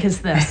magic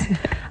is this?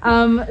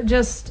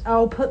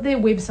 I'll put their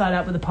website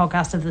up with a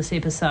podcast of this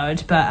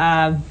episode,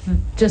 but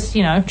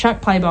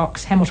chuck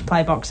Playbox, Hamilton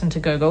Playbox into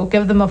Google,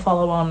 give them a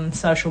follow on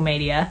social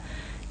media,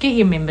 get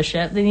your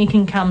membership, then you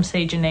can come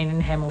see Janine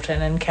and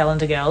Hamilton and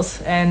Calendar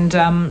Girls and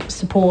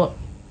support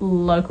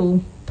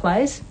local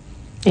plays.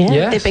 Yeah.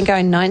 Yes. They've been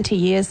going 90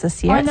 years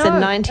this year. I It's know. the It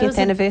 90th was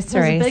a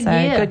anniversary, big so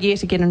year. good year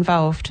to get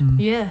involved.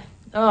 Yeah.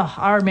 Oh,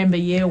 I remember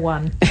year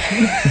one.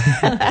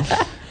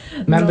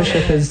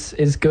 Membership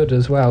is good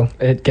as well.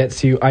 It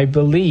gets you, I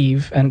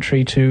believe,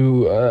 entry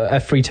to a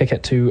free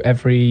ticket to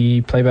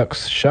every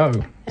Playbox show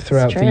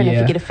throughout It's true. the And year.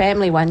 if you get a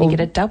family one, you Well, get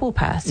a double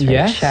pass for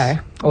Yes. each show.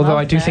 Although Love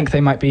I do that. think they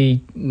might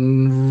be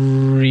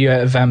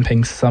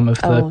revamping some of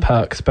the Oh.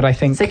 perks, but I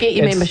think So get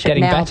your it's membership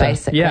getting now, better.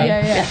 basically.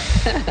 Yeah.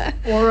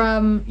 Or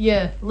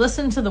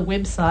listen to the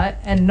website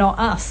and not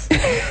us.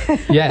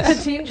 Yes.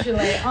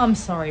 Potentially. I'm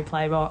sorry,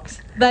 Playbox.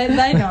 They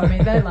know me.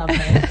 They love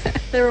me.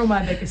 They're all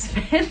my biggest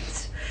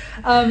fans.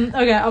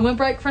 Okay, I'm going to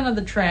break for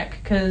another track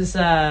because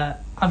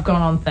I've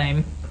gone on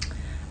theme.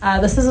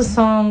 This is a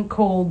song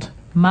called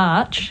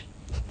March,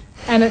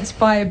 and it's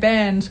by a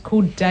band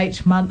called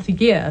Date Month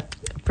Year.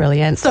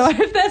 Brilliant. So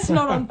if that's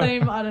not on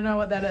theme, I don't know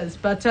what that is.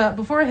 But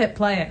before I hit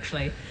play,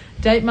 actually,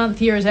 Date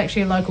Month Year is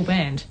actually a local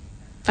band.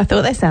 I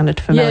thought they sounded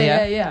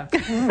familiar.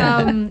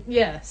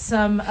 Yeah.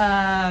 Some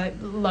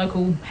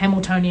local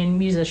Hamiltonian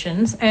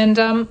musicians, and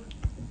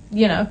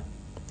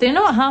they're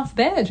not half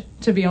bad,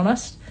 to be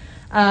honest.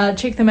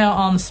 Check them out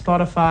on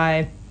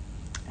Spotify,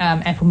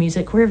 Apple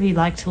Music, wherever you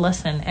like to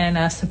listen,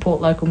 and support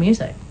local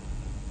music.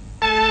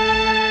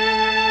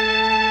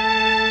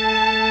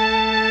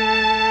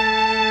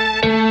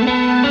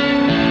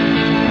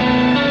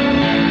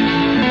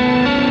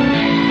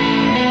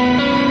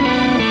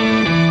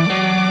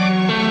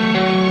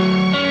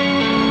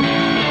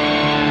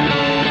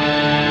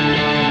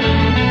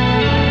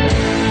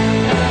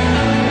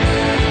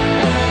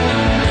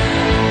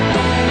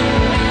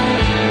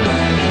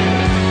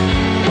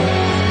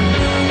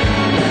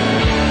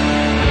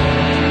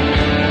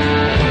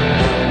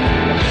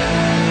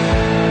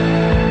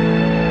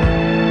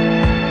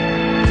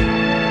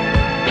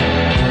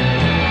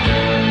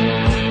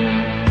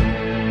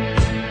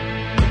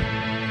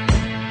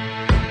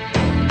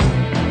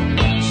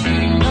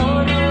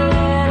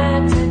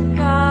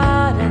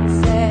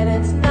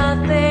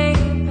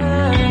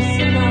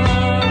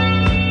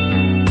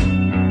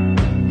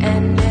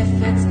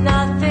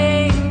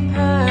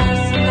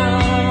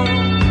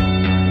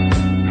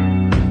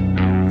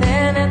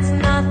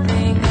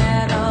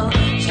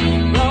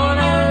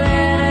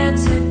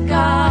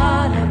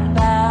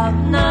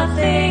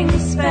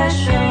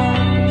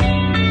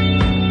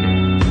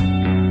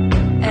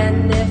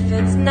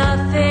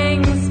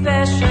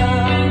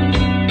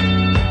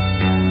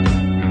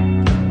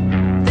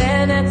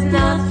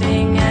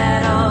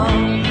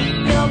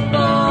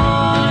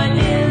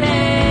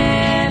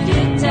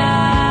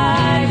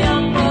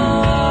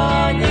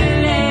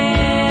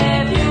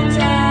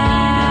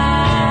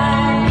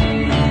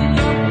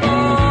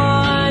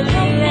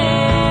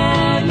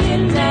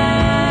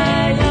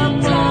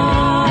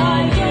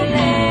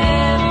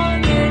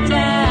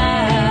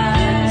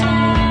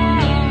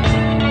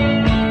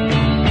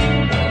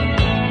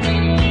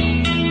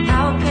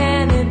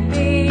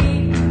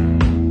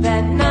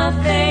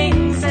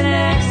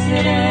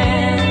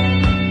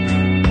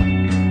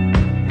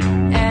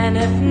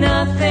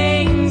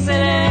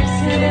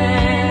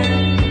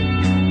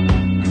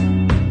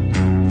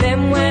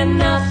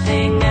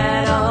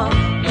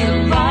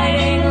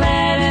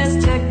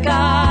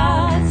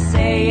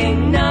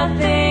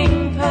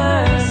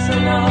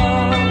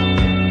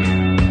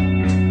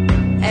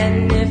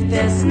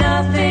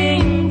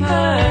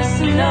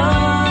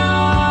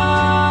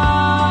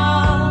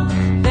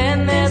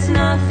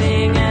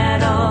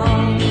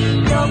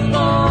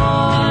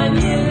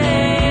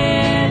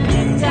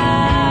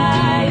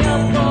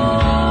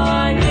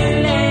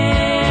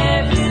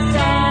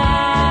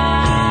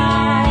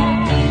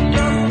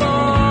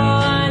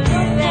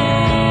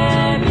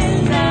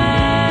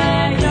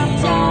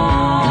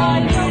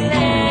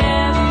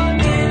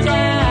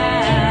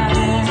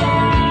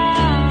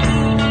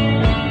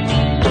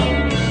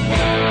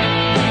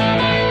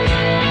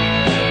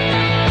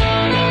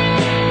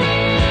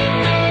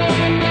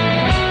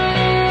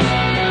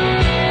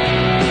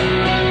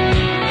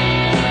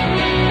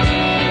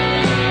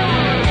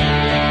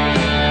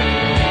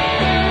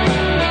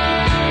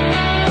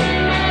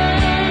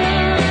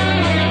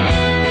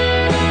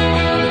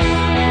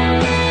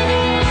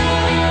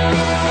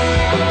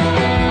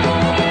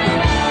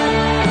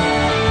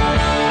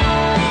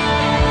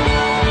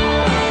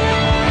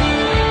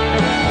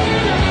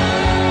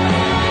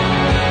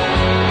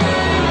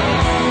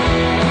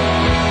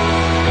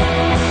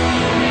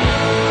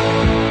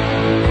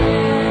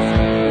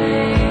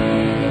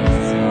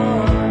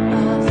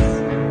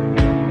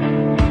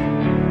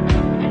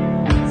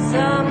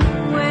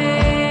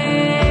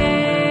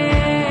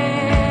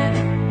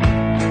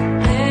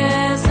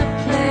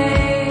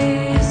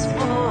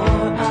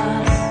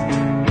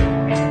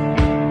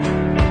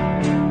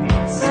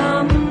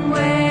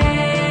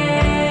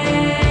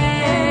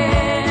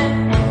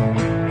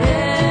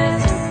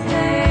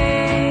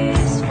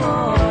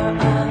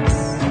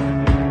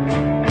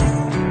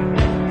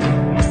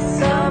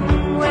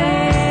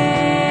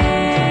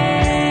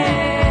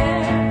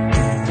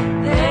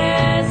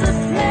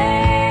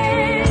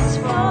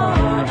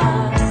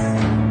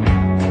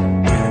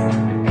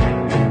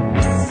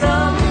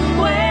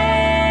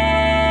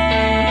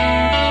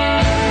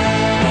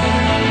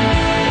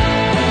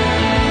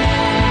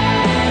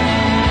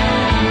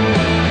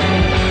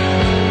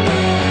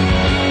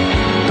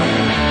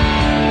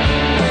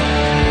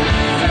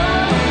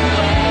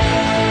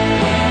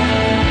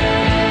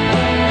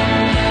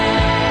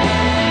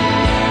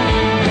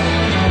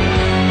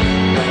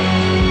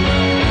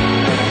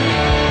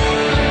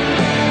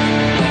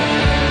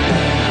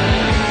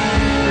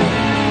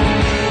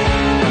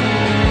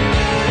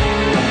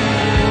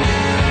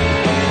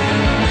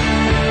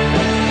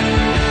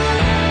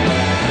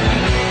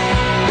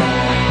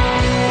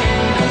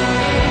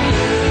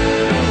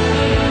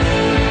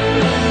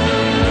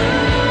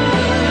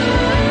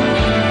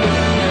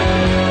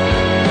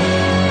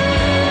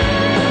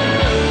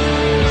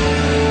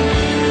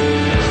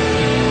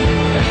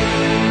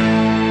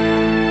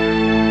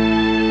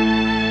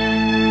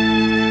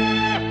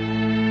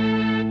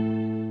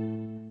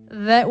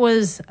 that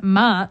was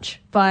March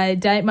by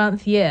date,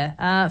 month, year.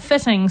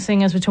 Fitting,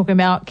 seeing as we're talking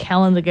about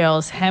Calendar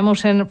Girls,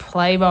 Hamilton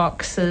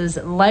Playbox's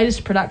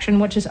latest production,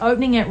 which is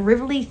opening at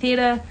Rivoli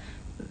Theatre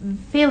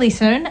fairly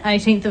soon,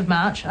 18th of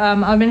March.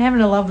 I've been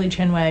having a lovely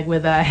chinwag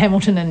with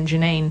Hamilton and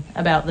Janine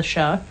about the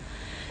show.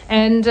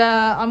 And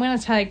I'm going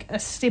to take a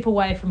step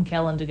away from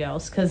Calendar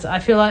Girls because I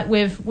feel like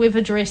we've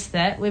addressed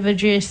that. We've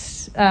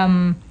addressed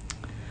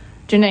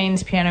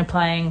Janine's piano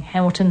playing,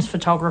 Hamilton's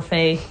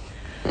photography,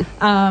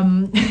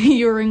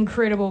 your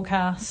incredible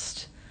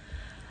cast,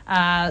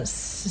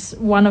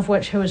 one of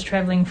which who was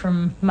travelling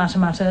from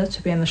Matamata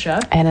to be in the show.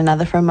 And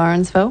another from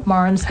Morrinsville.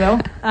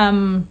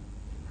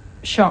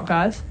 Shock,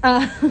 guys.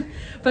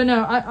 But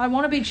no, I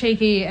want to be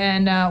cheeky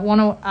and want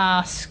to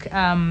ask,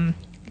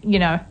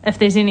 if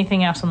there's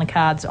anything else on the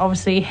cards.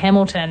 Obviously,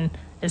 Hamilton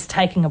is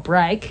taking a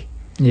break.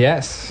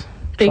 Yes,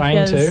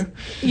 trying to.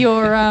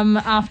 You're,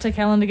 after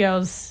Calendar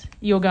Girls,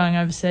 you're going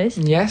overseas.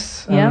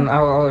 Yes, Yeah.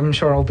 I'm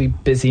sure I'll be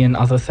busy in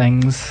other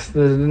things.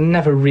 There's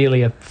never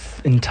really a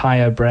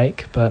entire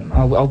break, but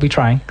I'll be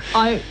trying.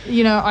 I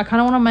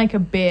kind of want to make a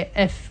bet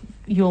if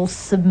you'll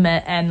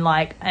submit an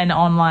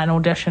online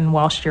audition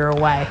whilst you're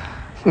away.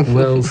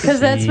 We'll Because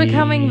that's see.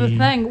 becoming the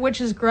thing,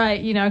 which is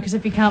great, because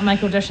if you can't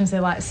make auditions,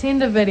 they're like,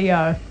 send a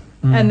video.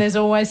 And there's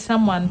always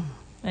someone,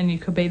 and you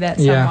could be that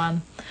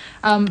someone.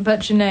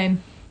 But Janine,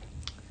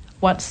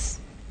 what's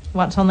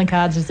on the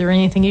cards? Is there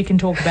anything you can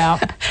talk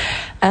about?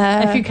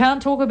 If you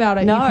can't talk about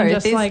it, no, you can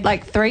just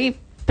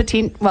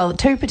there's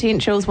two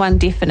potentials, one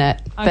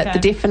definite. But Okay. the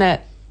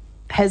definite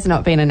has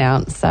not been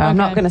announced, so I'm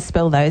not Okay. going to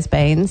spill those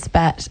beans.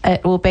 But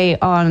it will be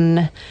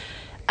on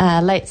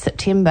late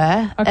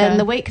September, Okay. in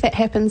the week that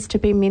happens to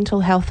be Mental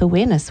Health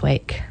Awareness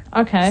Week.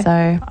 Okay.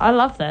 So I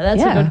love that.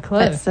 That's a good clue.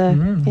 That's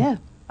yeah.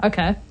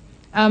 Okay.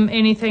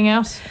 Anything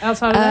else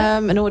outside of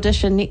that? An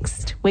audition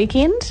next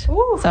weekend.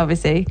 Ooh. So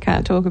obviously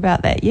can't talk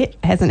about that yet.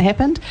 Hasn't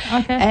happened.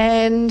 Okay.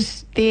 And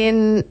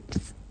then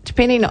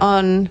depending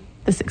on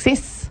the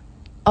success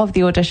of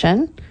the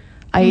audition,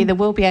 I either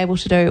will be able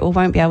to do or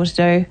won't be able to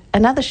do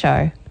another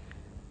show,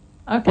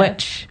 Okay.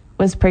 which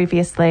was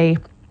previously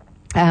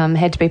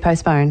had to be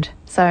postponed.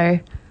 So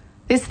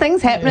there's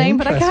things happening,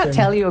 but I can't Interesting.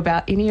 tell you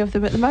about any of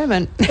them at the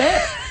moment.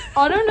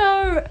 I don't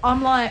know.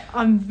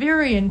 I'm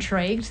very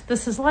intrigued.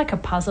 This is like a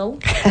puzzle,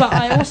 but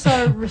I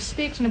also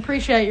respect and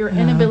appreciate your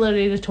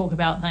inability to talk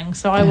about things,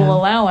 so I will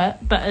allow it.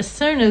 But as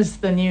soon as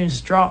the news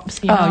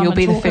drops, I'm you'll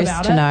be the talk first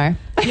about to it. know.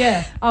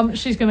 Yeah,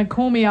 she's going to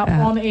call me up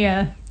on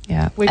air.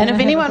 Yeah. We're And gonna if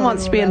have anyone a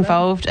wants to be about it.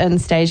 involved in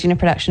staging a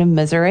production of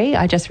Misery,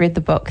 I just read the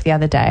book the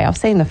other day. I've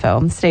seen the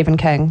film, Stephen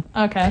King.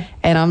 Okay.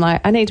 And I'm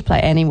like, I need to play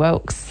Annie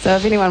Wilkes. So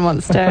if anyone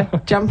wants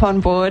to jump on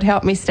board,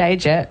 help me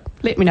stage it,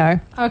 let me know.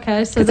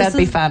 Okay, so 'Cause this that'd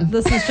be is- fun.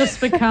 This has just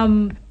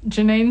become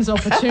Janine's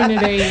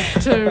opportunity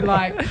to,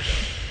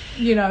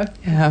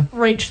 Yeah.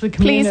 reach the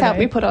community. Please help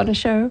me put on a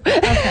show.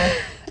 Okay.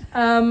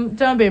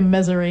 Don't be a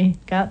misery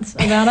guts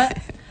about it.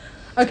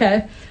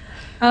 Okay.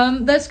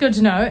 That's good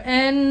to know.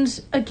 And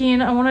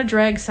again, I want to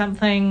drag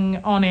something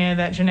on air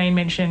that Janine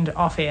mentioned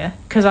off air,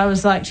 because I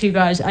was like to you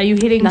guys, are you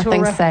heading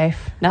Nothing's to a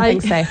safe.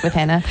 Nothing's safe with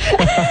Hannah.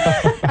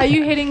 Are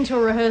you heading to a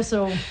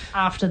rehearsal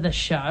after this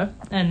show?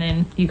 And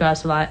then you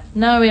guys were like,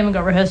 no, we haven't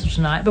got rehearsal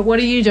tonight. But what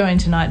are you doing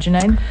tonight,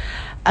 Janine?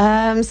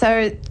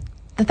 So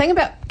the thing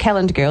about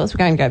Calendar Girls, we're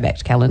going to go back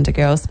to Calendar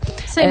Girls,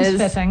 Seems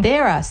is fitting.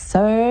 there are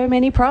so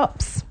many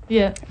props.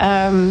 Yeah.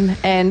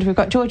 And we've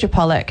got Georgia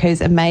Pollock,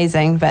 who's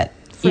amazing, but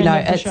Friend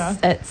of the show.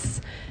 it's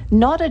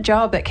not a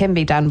job that can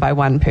be done by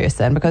one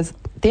person, because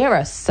there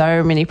are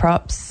so many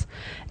props.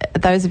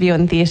 Those of you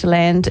in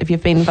Theatreland, if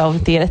you've been involved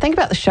in theatre, think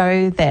about the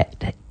show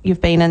that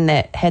you've been in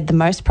that had the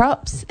most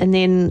props, and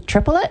then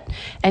triple it,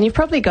 and you've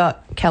probably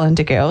got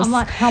Calendar Girls. I'm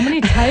like, how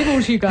many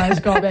tables you guys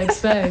got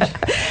backstage?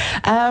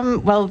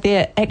 Well,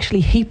 they're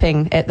actually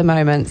heaping at the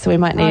moment, so we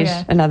might need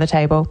Okay. another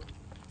table.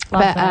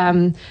 Love But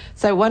that.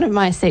 so one of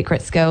my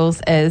secret skills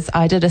is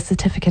I did a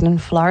certificate in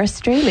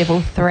floristry,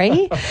 level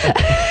 3.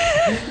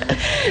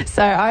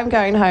 So I'm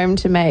going home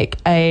to make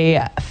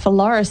a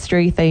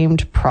floristry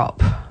themed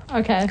prop,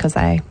 Okay. because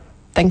I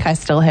think I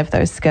still have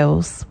those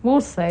skills.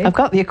 We'll see. I've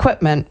got the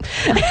equipment.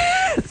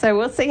 So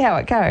we'll see how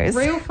it goes.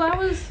 Real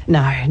flowers?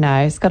 No,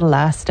 it's got to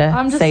last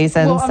a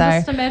season. I'm so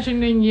just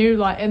imagining you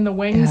like in the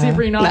wings Yeah.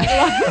 every night.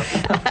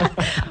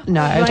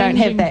 no, I don't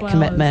have arranging that flowers.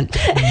 commitment.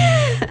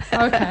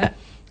 Okay.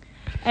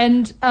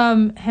 And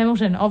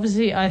Hamilton,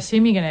 obviously, I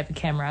assume you're going to have a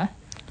camera.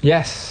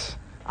 Yes.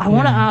 I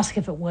want to ask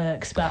if it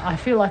works, but I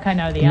feel like I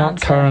know the Not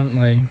answer.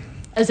 currently.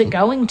 Is it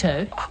going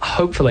to?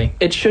 Hopefully.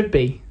 It should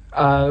be.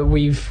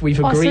 We've agreed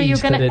Oh, so you're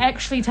going that to it...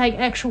 actually take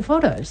actual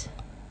photos?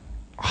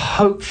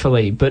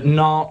 Hopefully, but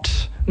not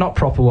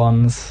proper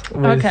ones.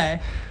 Okay.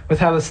 With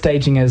how the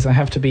staging is, I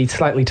have to be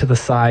slightly to the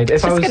side.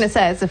 If I Just was, going to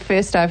say, it's the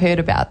first I've heard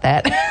about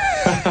that.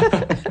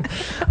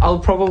 I'll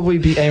probably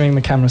be aiming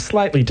the camera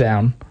slightly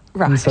down.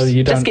 Right. And so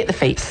you don't Just get the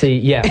feet. see.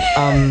 Yeah.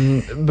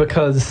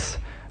 Because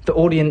the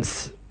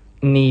audience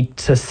need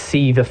to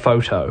see the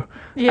photo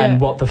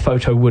and what the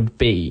photo would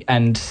be.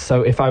 And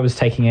so if I was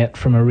taking it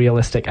from a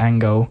realistic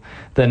angle,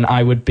 then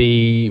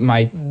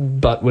my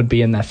butt would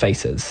be in their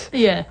faces.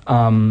 Yeah.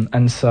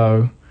 And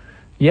so,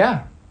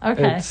 yeah.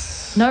 Okay.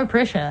 No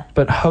pressure.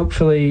 But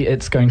hopefully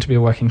it's going to be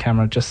a working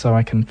camera just so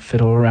I can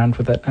fiddle around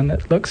with it and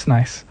it looks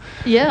nice.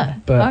 Yeah.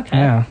 But, okay.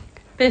 yeah.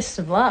 Best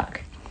of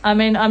luck. I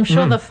mean, I'm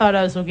sure the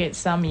photos will get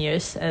some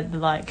use at,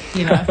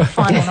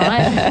 final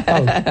night.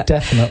 Oh,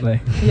 definitely.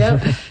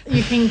 Yep.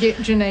 You can get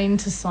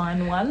Janine to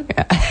sign one.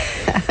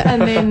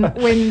 And then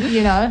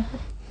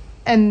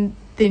and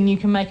then you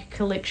can make a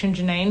collection,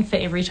 Janine, for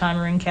every time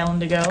we're in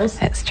Calendar Girls.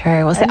 That's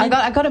true. Well,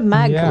 I got a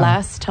mug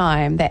last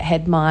time that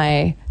had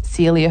my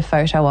Celia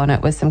photo on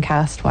it with some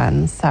cast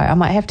ones. So I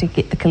might have to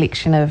get the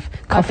collection of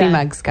coffee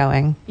mugs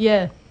going.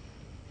 Yeah.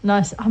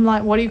 Nice. I'm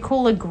like, what do you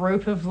call a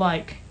group of,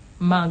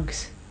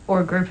 mugs? Or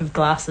a group of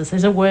glasses.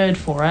 There's a word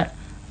for it.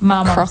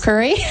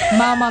 Crockery?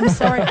 Mum, I'm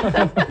sorry.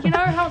 You know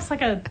how it's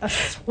like a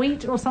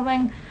suite or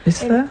something? Is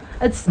there?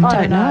 It's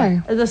I don't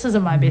know. This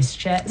isn't my best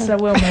chat, so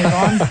we'll move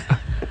on.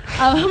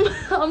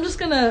 I'm just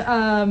going to...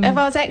 if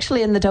I was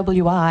actually in the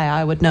WI,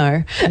 I would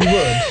know. You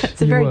would.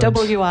 It's a very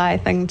WI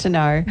thing to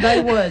know.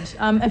 They would.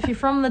 If you're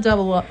from the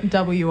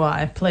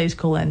WI, please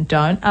call in.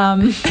 Don't.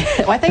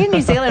 Well, I think in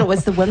New Zealand it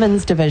was the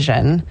women's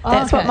division.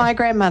 That's what my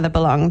grandmother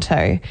belonged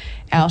to,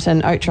 out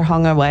in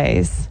Otahonga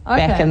ways.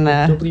 Back in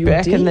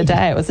the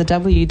day. It was a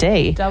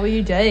WD.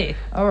 WD.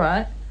 All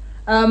right.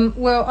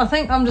 Well, I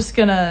think I'm just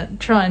going to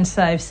try and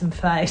save some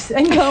face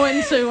and go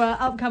into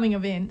upcoming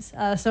events.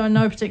 So in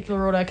no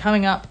particular order,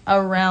 coming up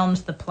around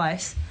the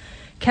place.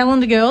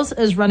 Calendar Girls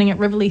is running at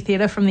Rivoli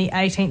Theatre from the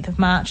 18th of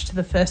March to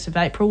the 1st of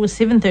April with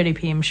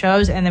 7:30pm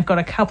shows, and they've got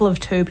a couple of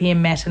 2pm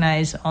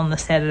matinees on the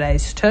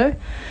Saturdays too.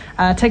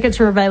 Tickets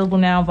are available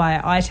now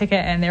via iTicket,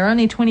 and they're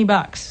only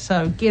 $20,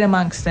 so get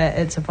amongst it.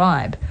 It's a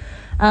vibe.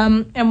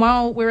 And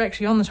while we're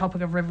actually on the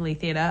topic of Rivoli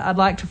Theatre, I'd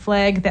like to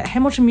flag that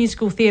Hamilton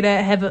Musical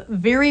Theatre have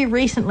very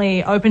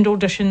recently opened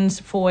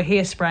auditions for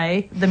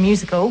Hairspray, the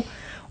musical.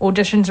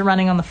 Auditions are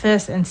running on the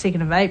 1st and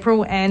 2nd of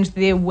April, and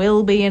there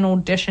will be an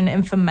audition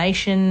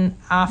information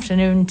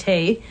afternoon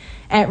tea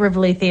at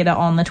Rivoli Theatre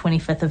on the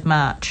 25th of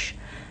March.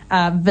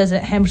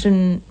 Visit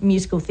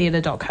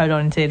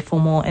hamiltonmusicaltheatre.co.nz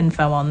for more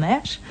info on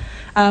that.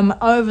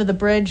 Over the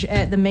bridge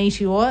at the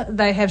Meteor,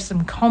 they have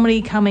some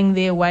comedy coming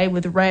their way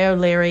with Ray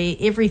O'Leary,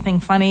 Everything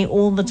Funny,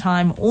 All the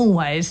Time,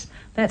 Always.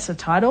 That's a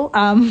title.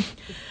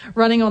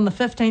 Running on the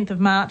 15th of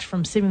March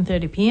from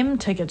 7:30pm.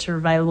 Tickets are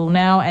available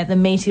now at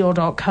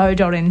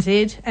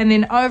themeteor.co.nz. And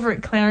then over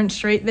at Clarence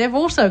Street, they've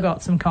also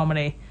got some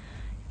comedy.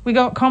 We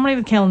got comedy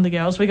with Calendar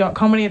Girls. We got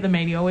comedy at the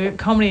Meteor. We got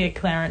comedy at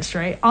Clarence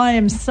Street. I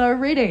am so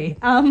ready.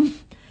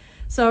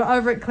 So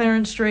over at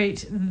Clarence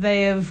Street,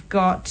 they've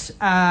got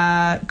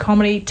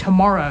comedy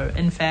tomorrow,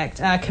 in fact.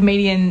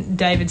 Comedian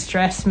David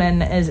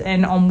Strassman is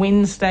in on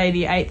Wednesday,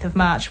 the 8th of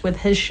March, with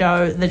his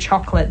show, The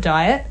Chocolate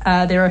Diet.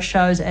 There are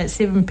shows at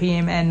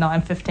 7pm and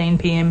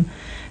 9:15pm.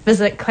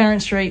 Visit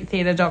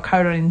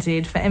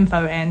clarencestreettheatre.co.nz for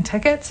info and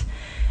tickets.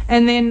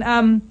 And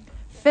then,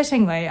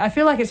 fittingly, I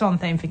feel like it's on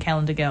theme for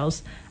Calendar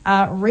Girls,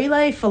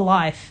 Relay for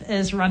Life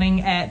is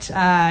running at...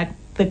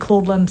 the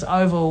Claudelands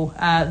Oval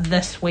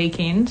this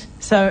weekend.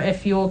 So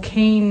if you're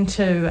keen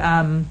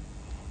to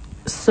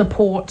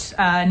support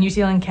New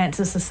Zealand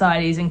Cancer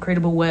Society's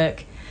incredible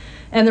work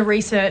and the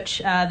research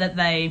that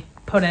they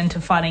put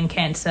into fighting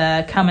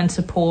cancer, come and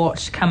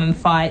support, come and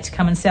fight,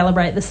 come and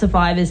celebrate the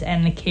survivors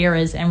and the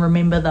carers and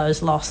remember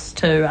those lost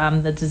to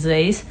the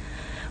disease.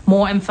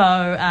 More info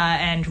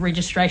and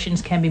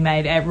registrations can be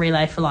made at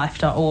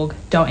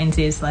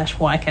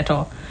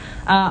relayforlife.org.nz/Waikato.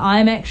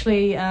 I'm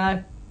actually...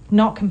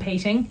 not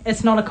competing.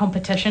 It's not a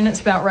competition. It's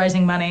about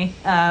raising money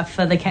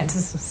for the Cancer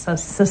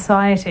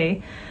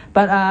Society.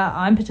 But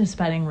I'm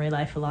participating in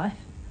Relay for Life.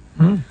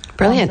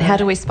 Brilliant. How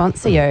do we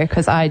sponsor you?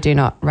 Because I do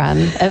not run.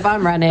 If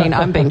I'm running,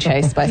 I'm being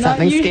chased by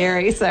something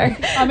scary. So,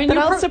 but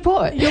I'll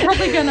support. You're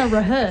probably going to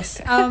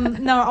rehearse.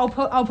 No,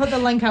 I'll put the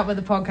link up with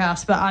the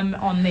podcast. But I'm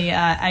on the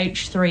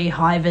H3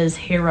 High-Vis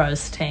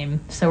Heroes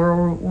team. So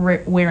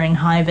we're wearing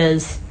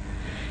high-vis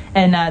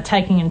and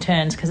taking in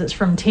turns because it's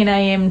from 10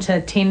 a.m. to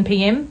 10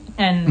 p.m.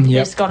 and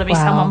there's got to be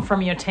someone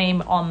from your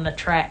team on the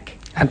track.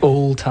 At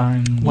all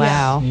times.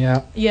 Wow.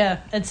 Yeah,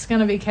 it's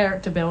going to be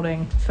character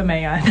building for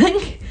me, I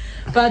think.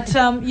 But,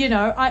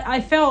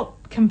 I felt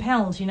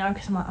compelled,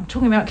 because I'm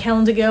talking about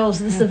Calendar Girls.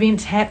 This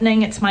event's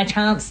happening. It's my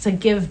chance to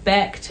give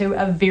back to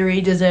a very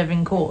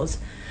deserving cause.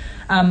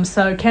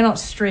 So cannot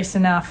stress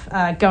enough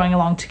going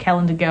along to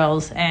Calendar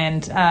Girls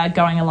and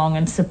going along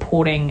and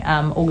supporting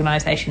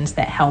organisations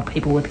that help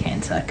people with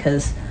cancer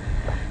because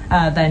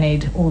they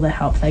need all the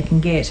help they can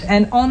get.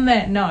 And on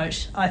that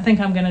note, I think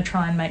I'm going to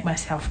try and make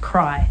myself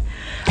cry.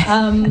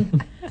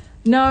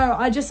 No,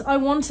 I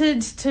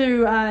wanted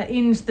to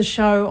end the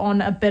show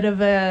on a bit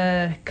of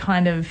a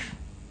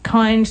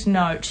kind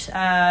note,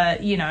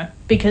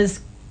 because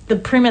the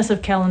premise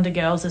of Calendar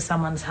Girls is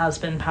someone's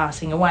husband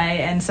passing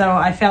away, and so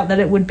I felt that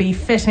it would be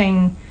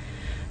fitting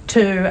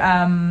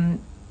to,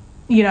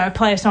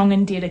 play a song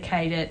and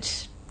dedicate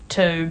it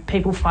to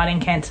people fighting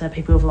cancer,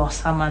 people who've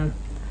lost someone,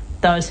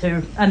 those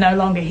who are no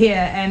longer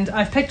here. And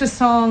I've picked a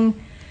song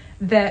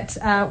that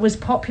was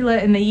popular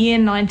in the year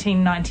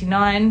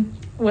 1999,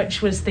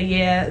 which was the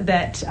year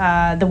that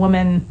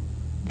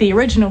the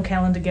original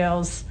Calendar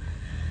Girls,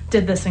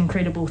 did this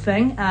incredible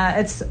thing.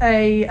 It's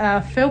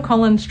a Phil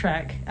Collins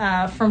track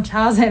from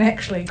Tarzan,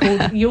 actually,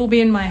 called You'll Be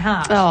in My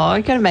Heart. Oh,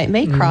 you're going to make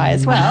me cry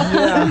as well.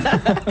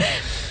 Yeah.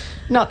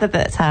 Not that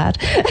that's hard.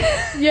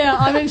 Yeah,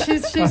 I mean,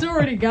 she's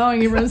already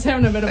going. Everyone's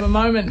having a bit of a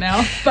moment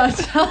now.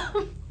 But,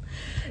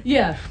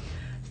 yeah.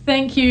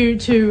 Thank you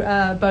to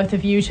both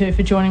of you two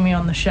for joining me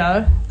on the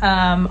show.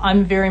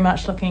 I'm very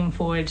much looking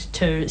forward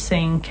to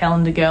seeing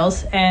Calendar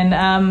Girls.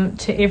 And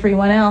to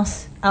everyone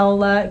else,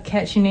 I'll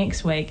catch you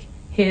next week.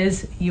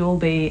 Here's You'll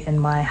Be in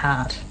My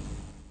Heart.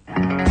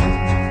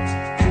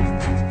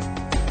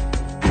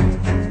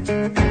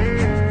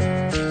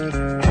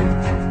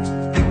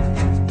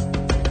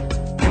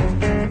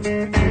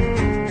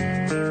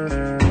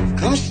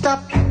 Come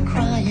stop your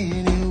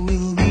crying, it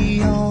will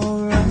be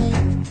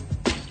alright.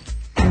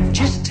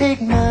 Just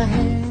take my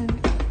hand,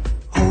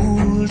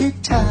 hold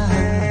it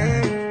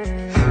tight.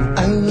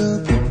 I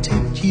will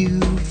protect you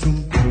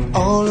from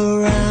all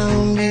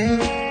around you.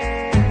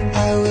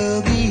 I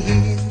will be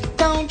here,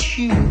 don't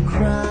you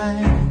cry.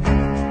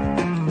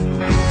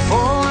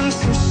 For one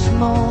so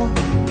small,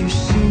 you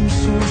seem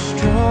so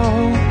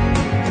strong.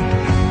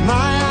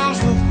 My arms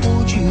will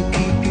hold you,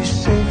 keep you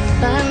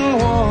safe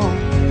and warm.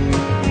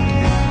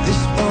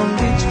 This bond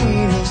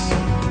between us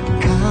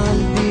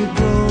can't be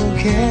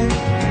broken.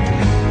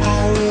 I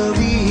will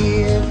be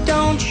here,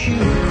 don't you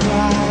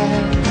cry.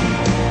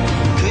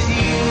 'Cause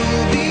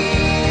you'll be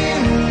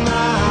in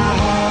my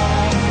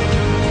heart.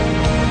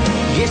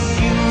 Yes,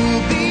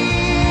 you'll be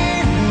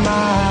in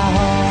my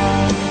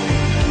heart.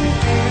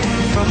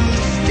 From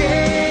this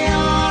day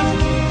on,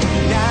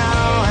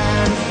 now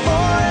and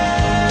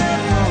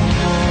forevermore.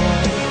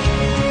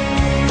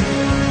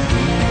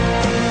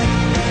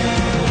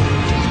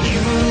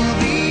 You'll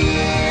be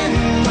in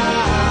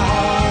my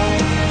heart.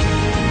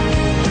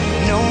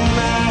 No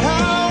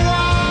matter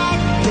what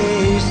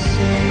they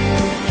say,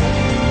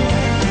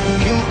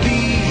 you'll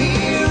be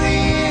here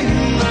in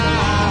my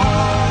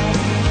heart.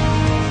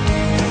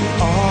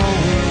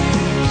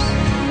 Always.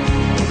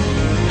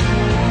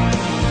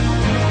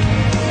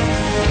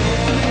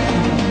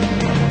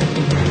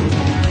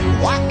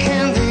 Why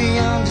can't they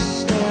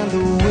understand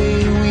the way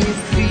we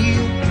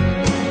feel?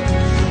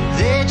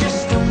 They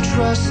just don't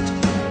trust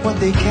what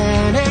they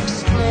can't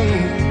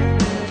explain.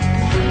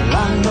 Well,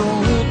 I know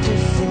we're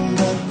different,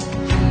 but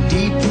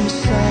deep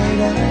inside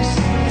us,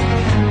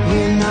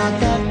 we're not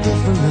that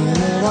different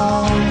at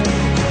all.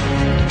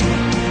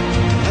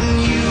 And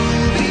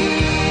you'll be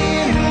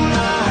in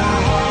my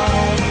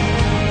heart.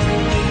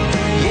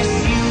 Yes,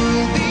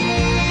 you'll be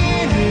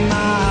in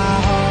my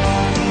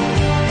heart.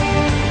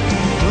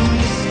 From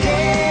this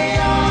day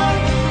on,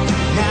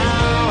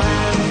 now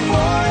and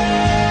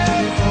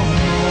forevermore.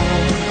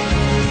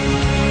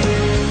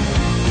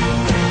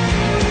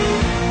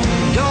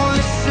 Don't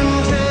listen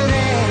to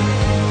them,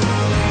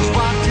 'cause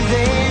what do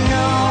they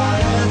know?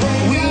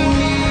 We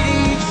need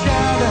each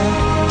other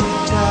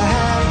to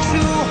have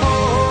to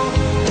hold.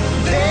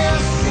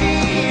 They'll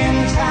see in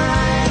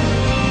time.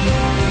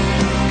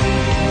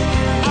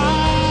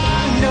 I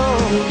know.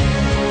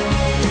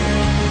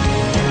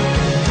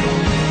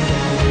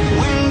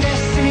 When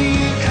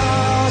destiny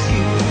calls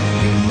you,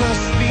 you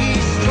must be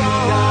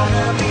strong.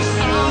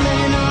 I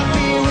may not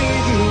be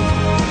with you,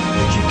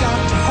 but you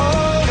got to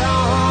hold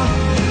on.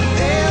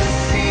 They'll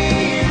see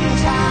in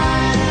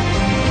time.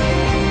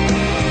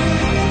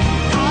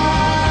 I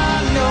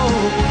know.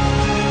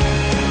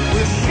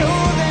 We'll show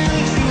them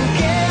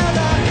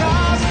together,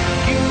 'cause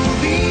you'll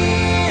be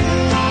in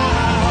my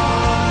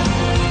heart.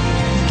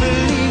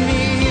 Believe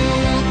me,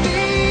 you'll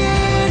be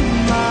in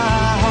my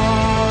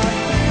heart.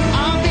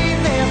 I'll be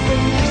there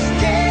from this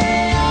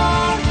day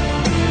on,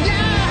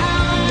 now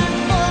and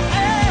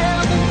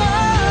forevermore.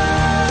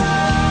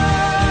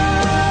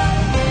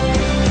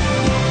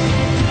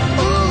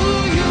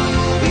 Ooh,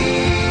 you'll be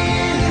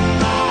in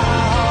my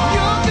heart.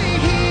 You'll be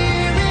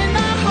here in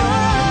my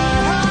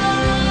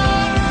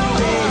heart.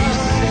 They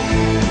say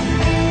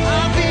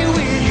I'll be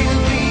with you,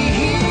 be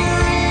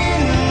here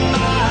in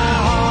my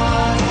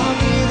heart. I'll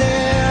be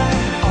there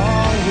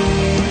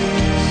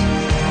always.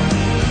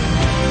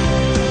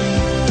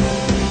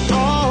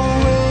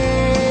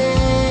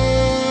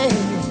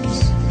 Always.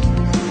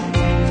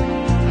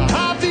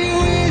 I'll be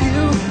with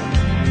you.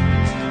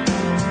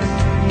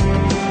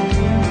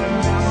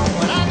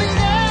 But I'll be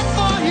there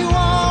for you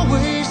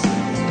always.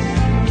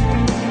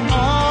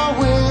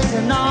 Always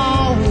and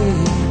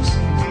always.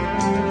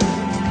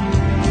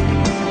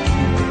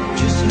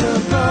 Just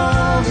look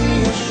over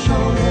your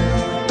shoulder.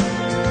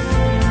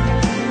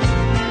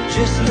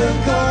 Just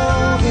look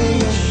over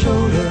your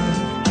shoulder.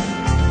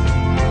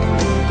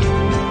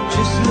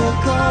 Just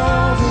look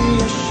over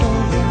your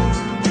shoulder.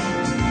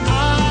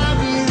 I'll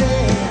be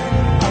there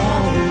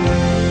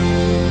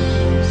always.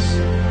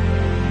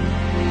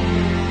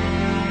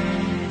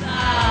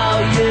 Oh,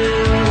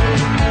 you.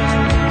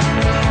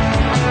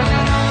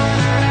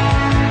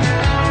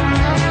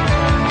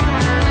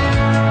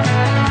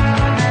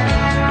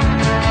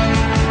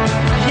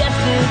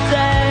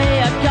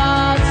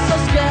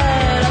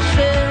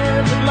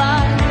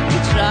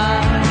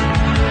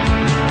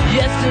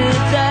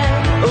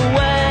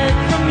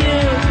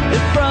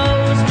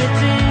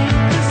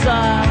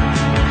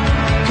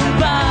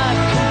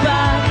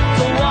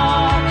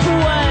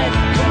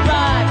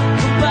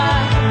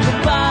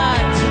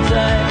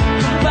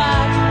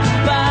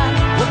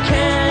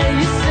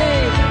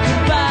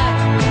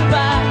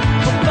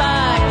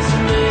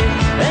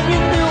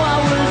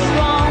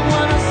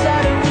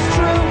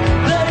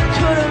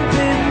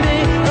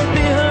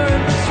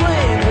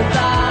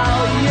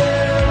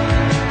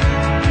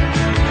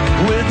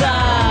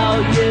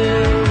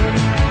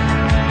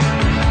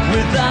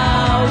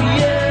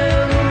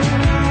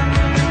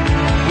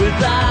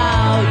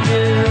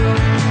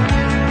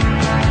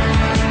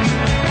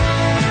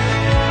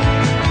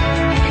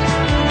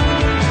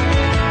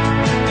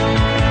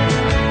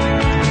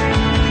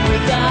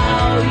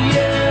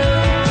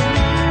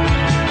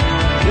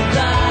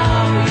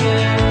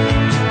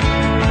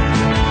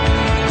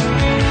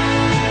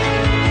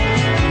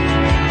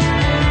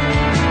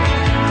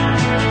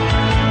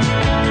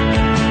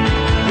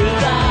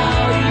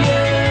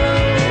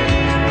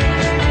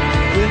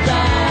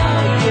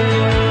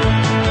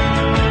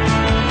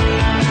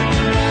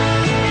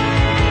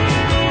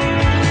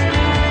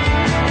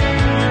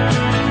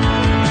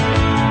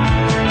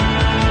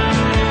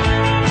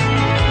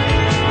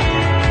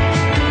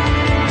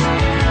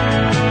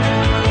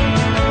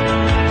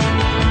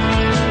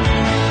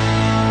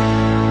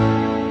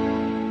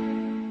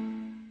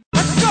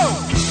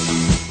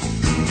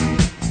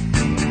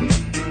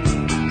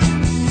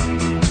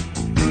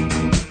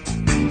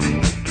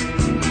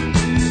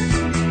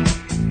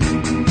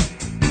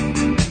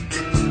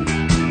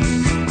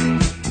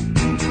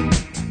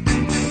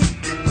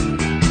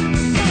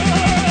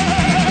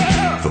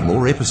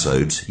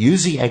 Episodes,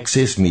 use the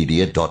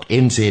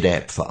accessmedia.nz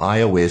app for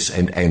iOS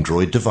and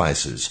Android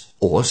devices,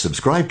 or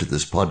subscribe to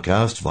this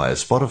podcast via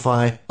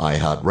Spotify,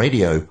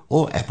 iHeartRadio,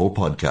 or Apple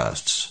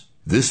Podcasts.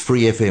 This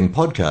Free FM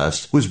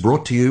podcast was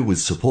brought to you with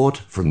support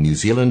from New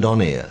Zealand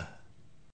On Air.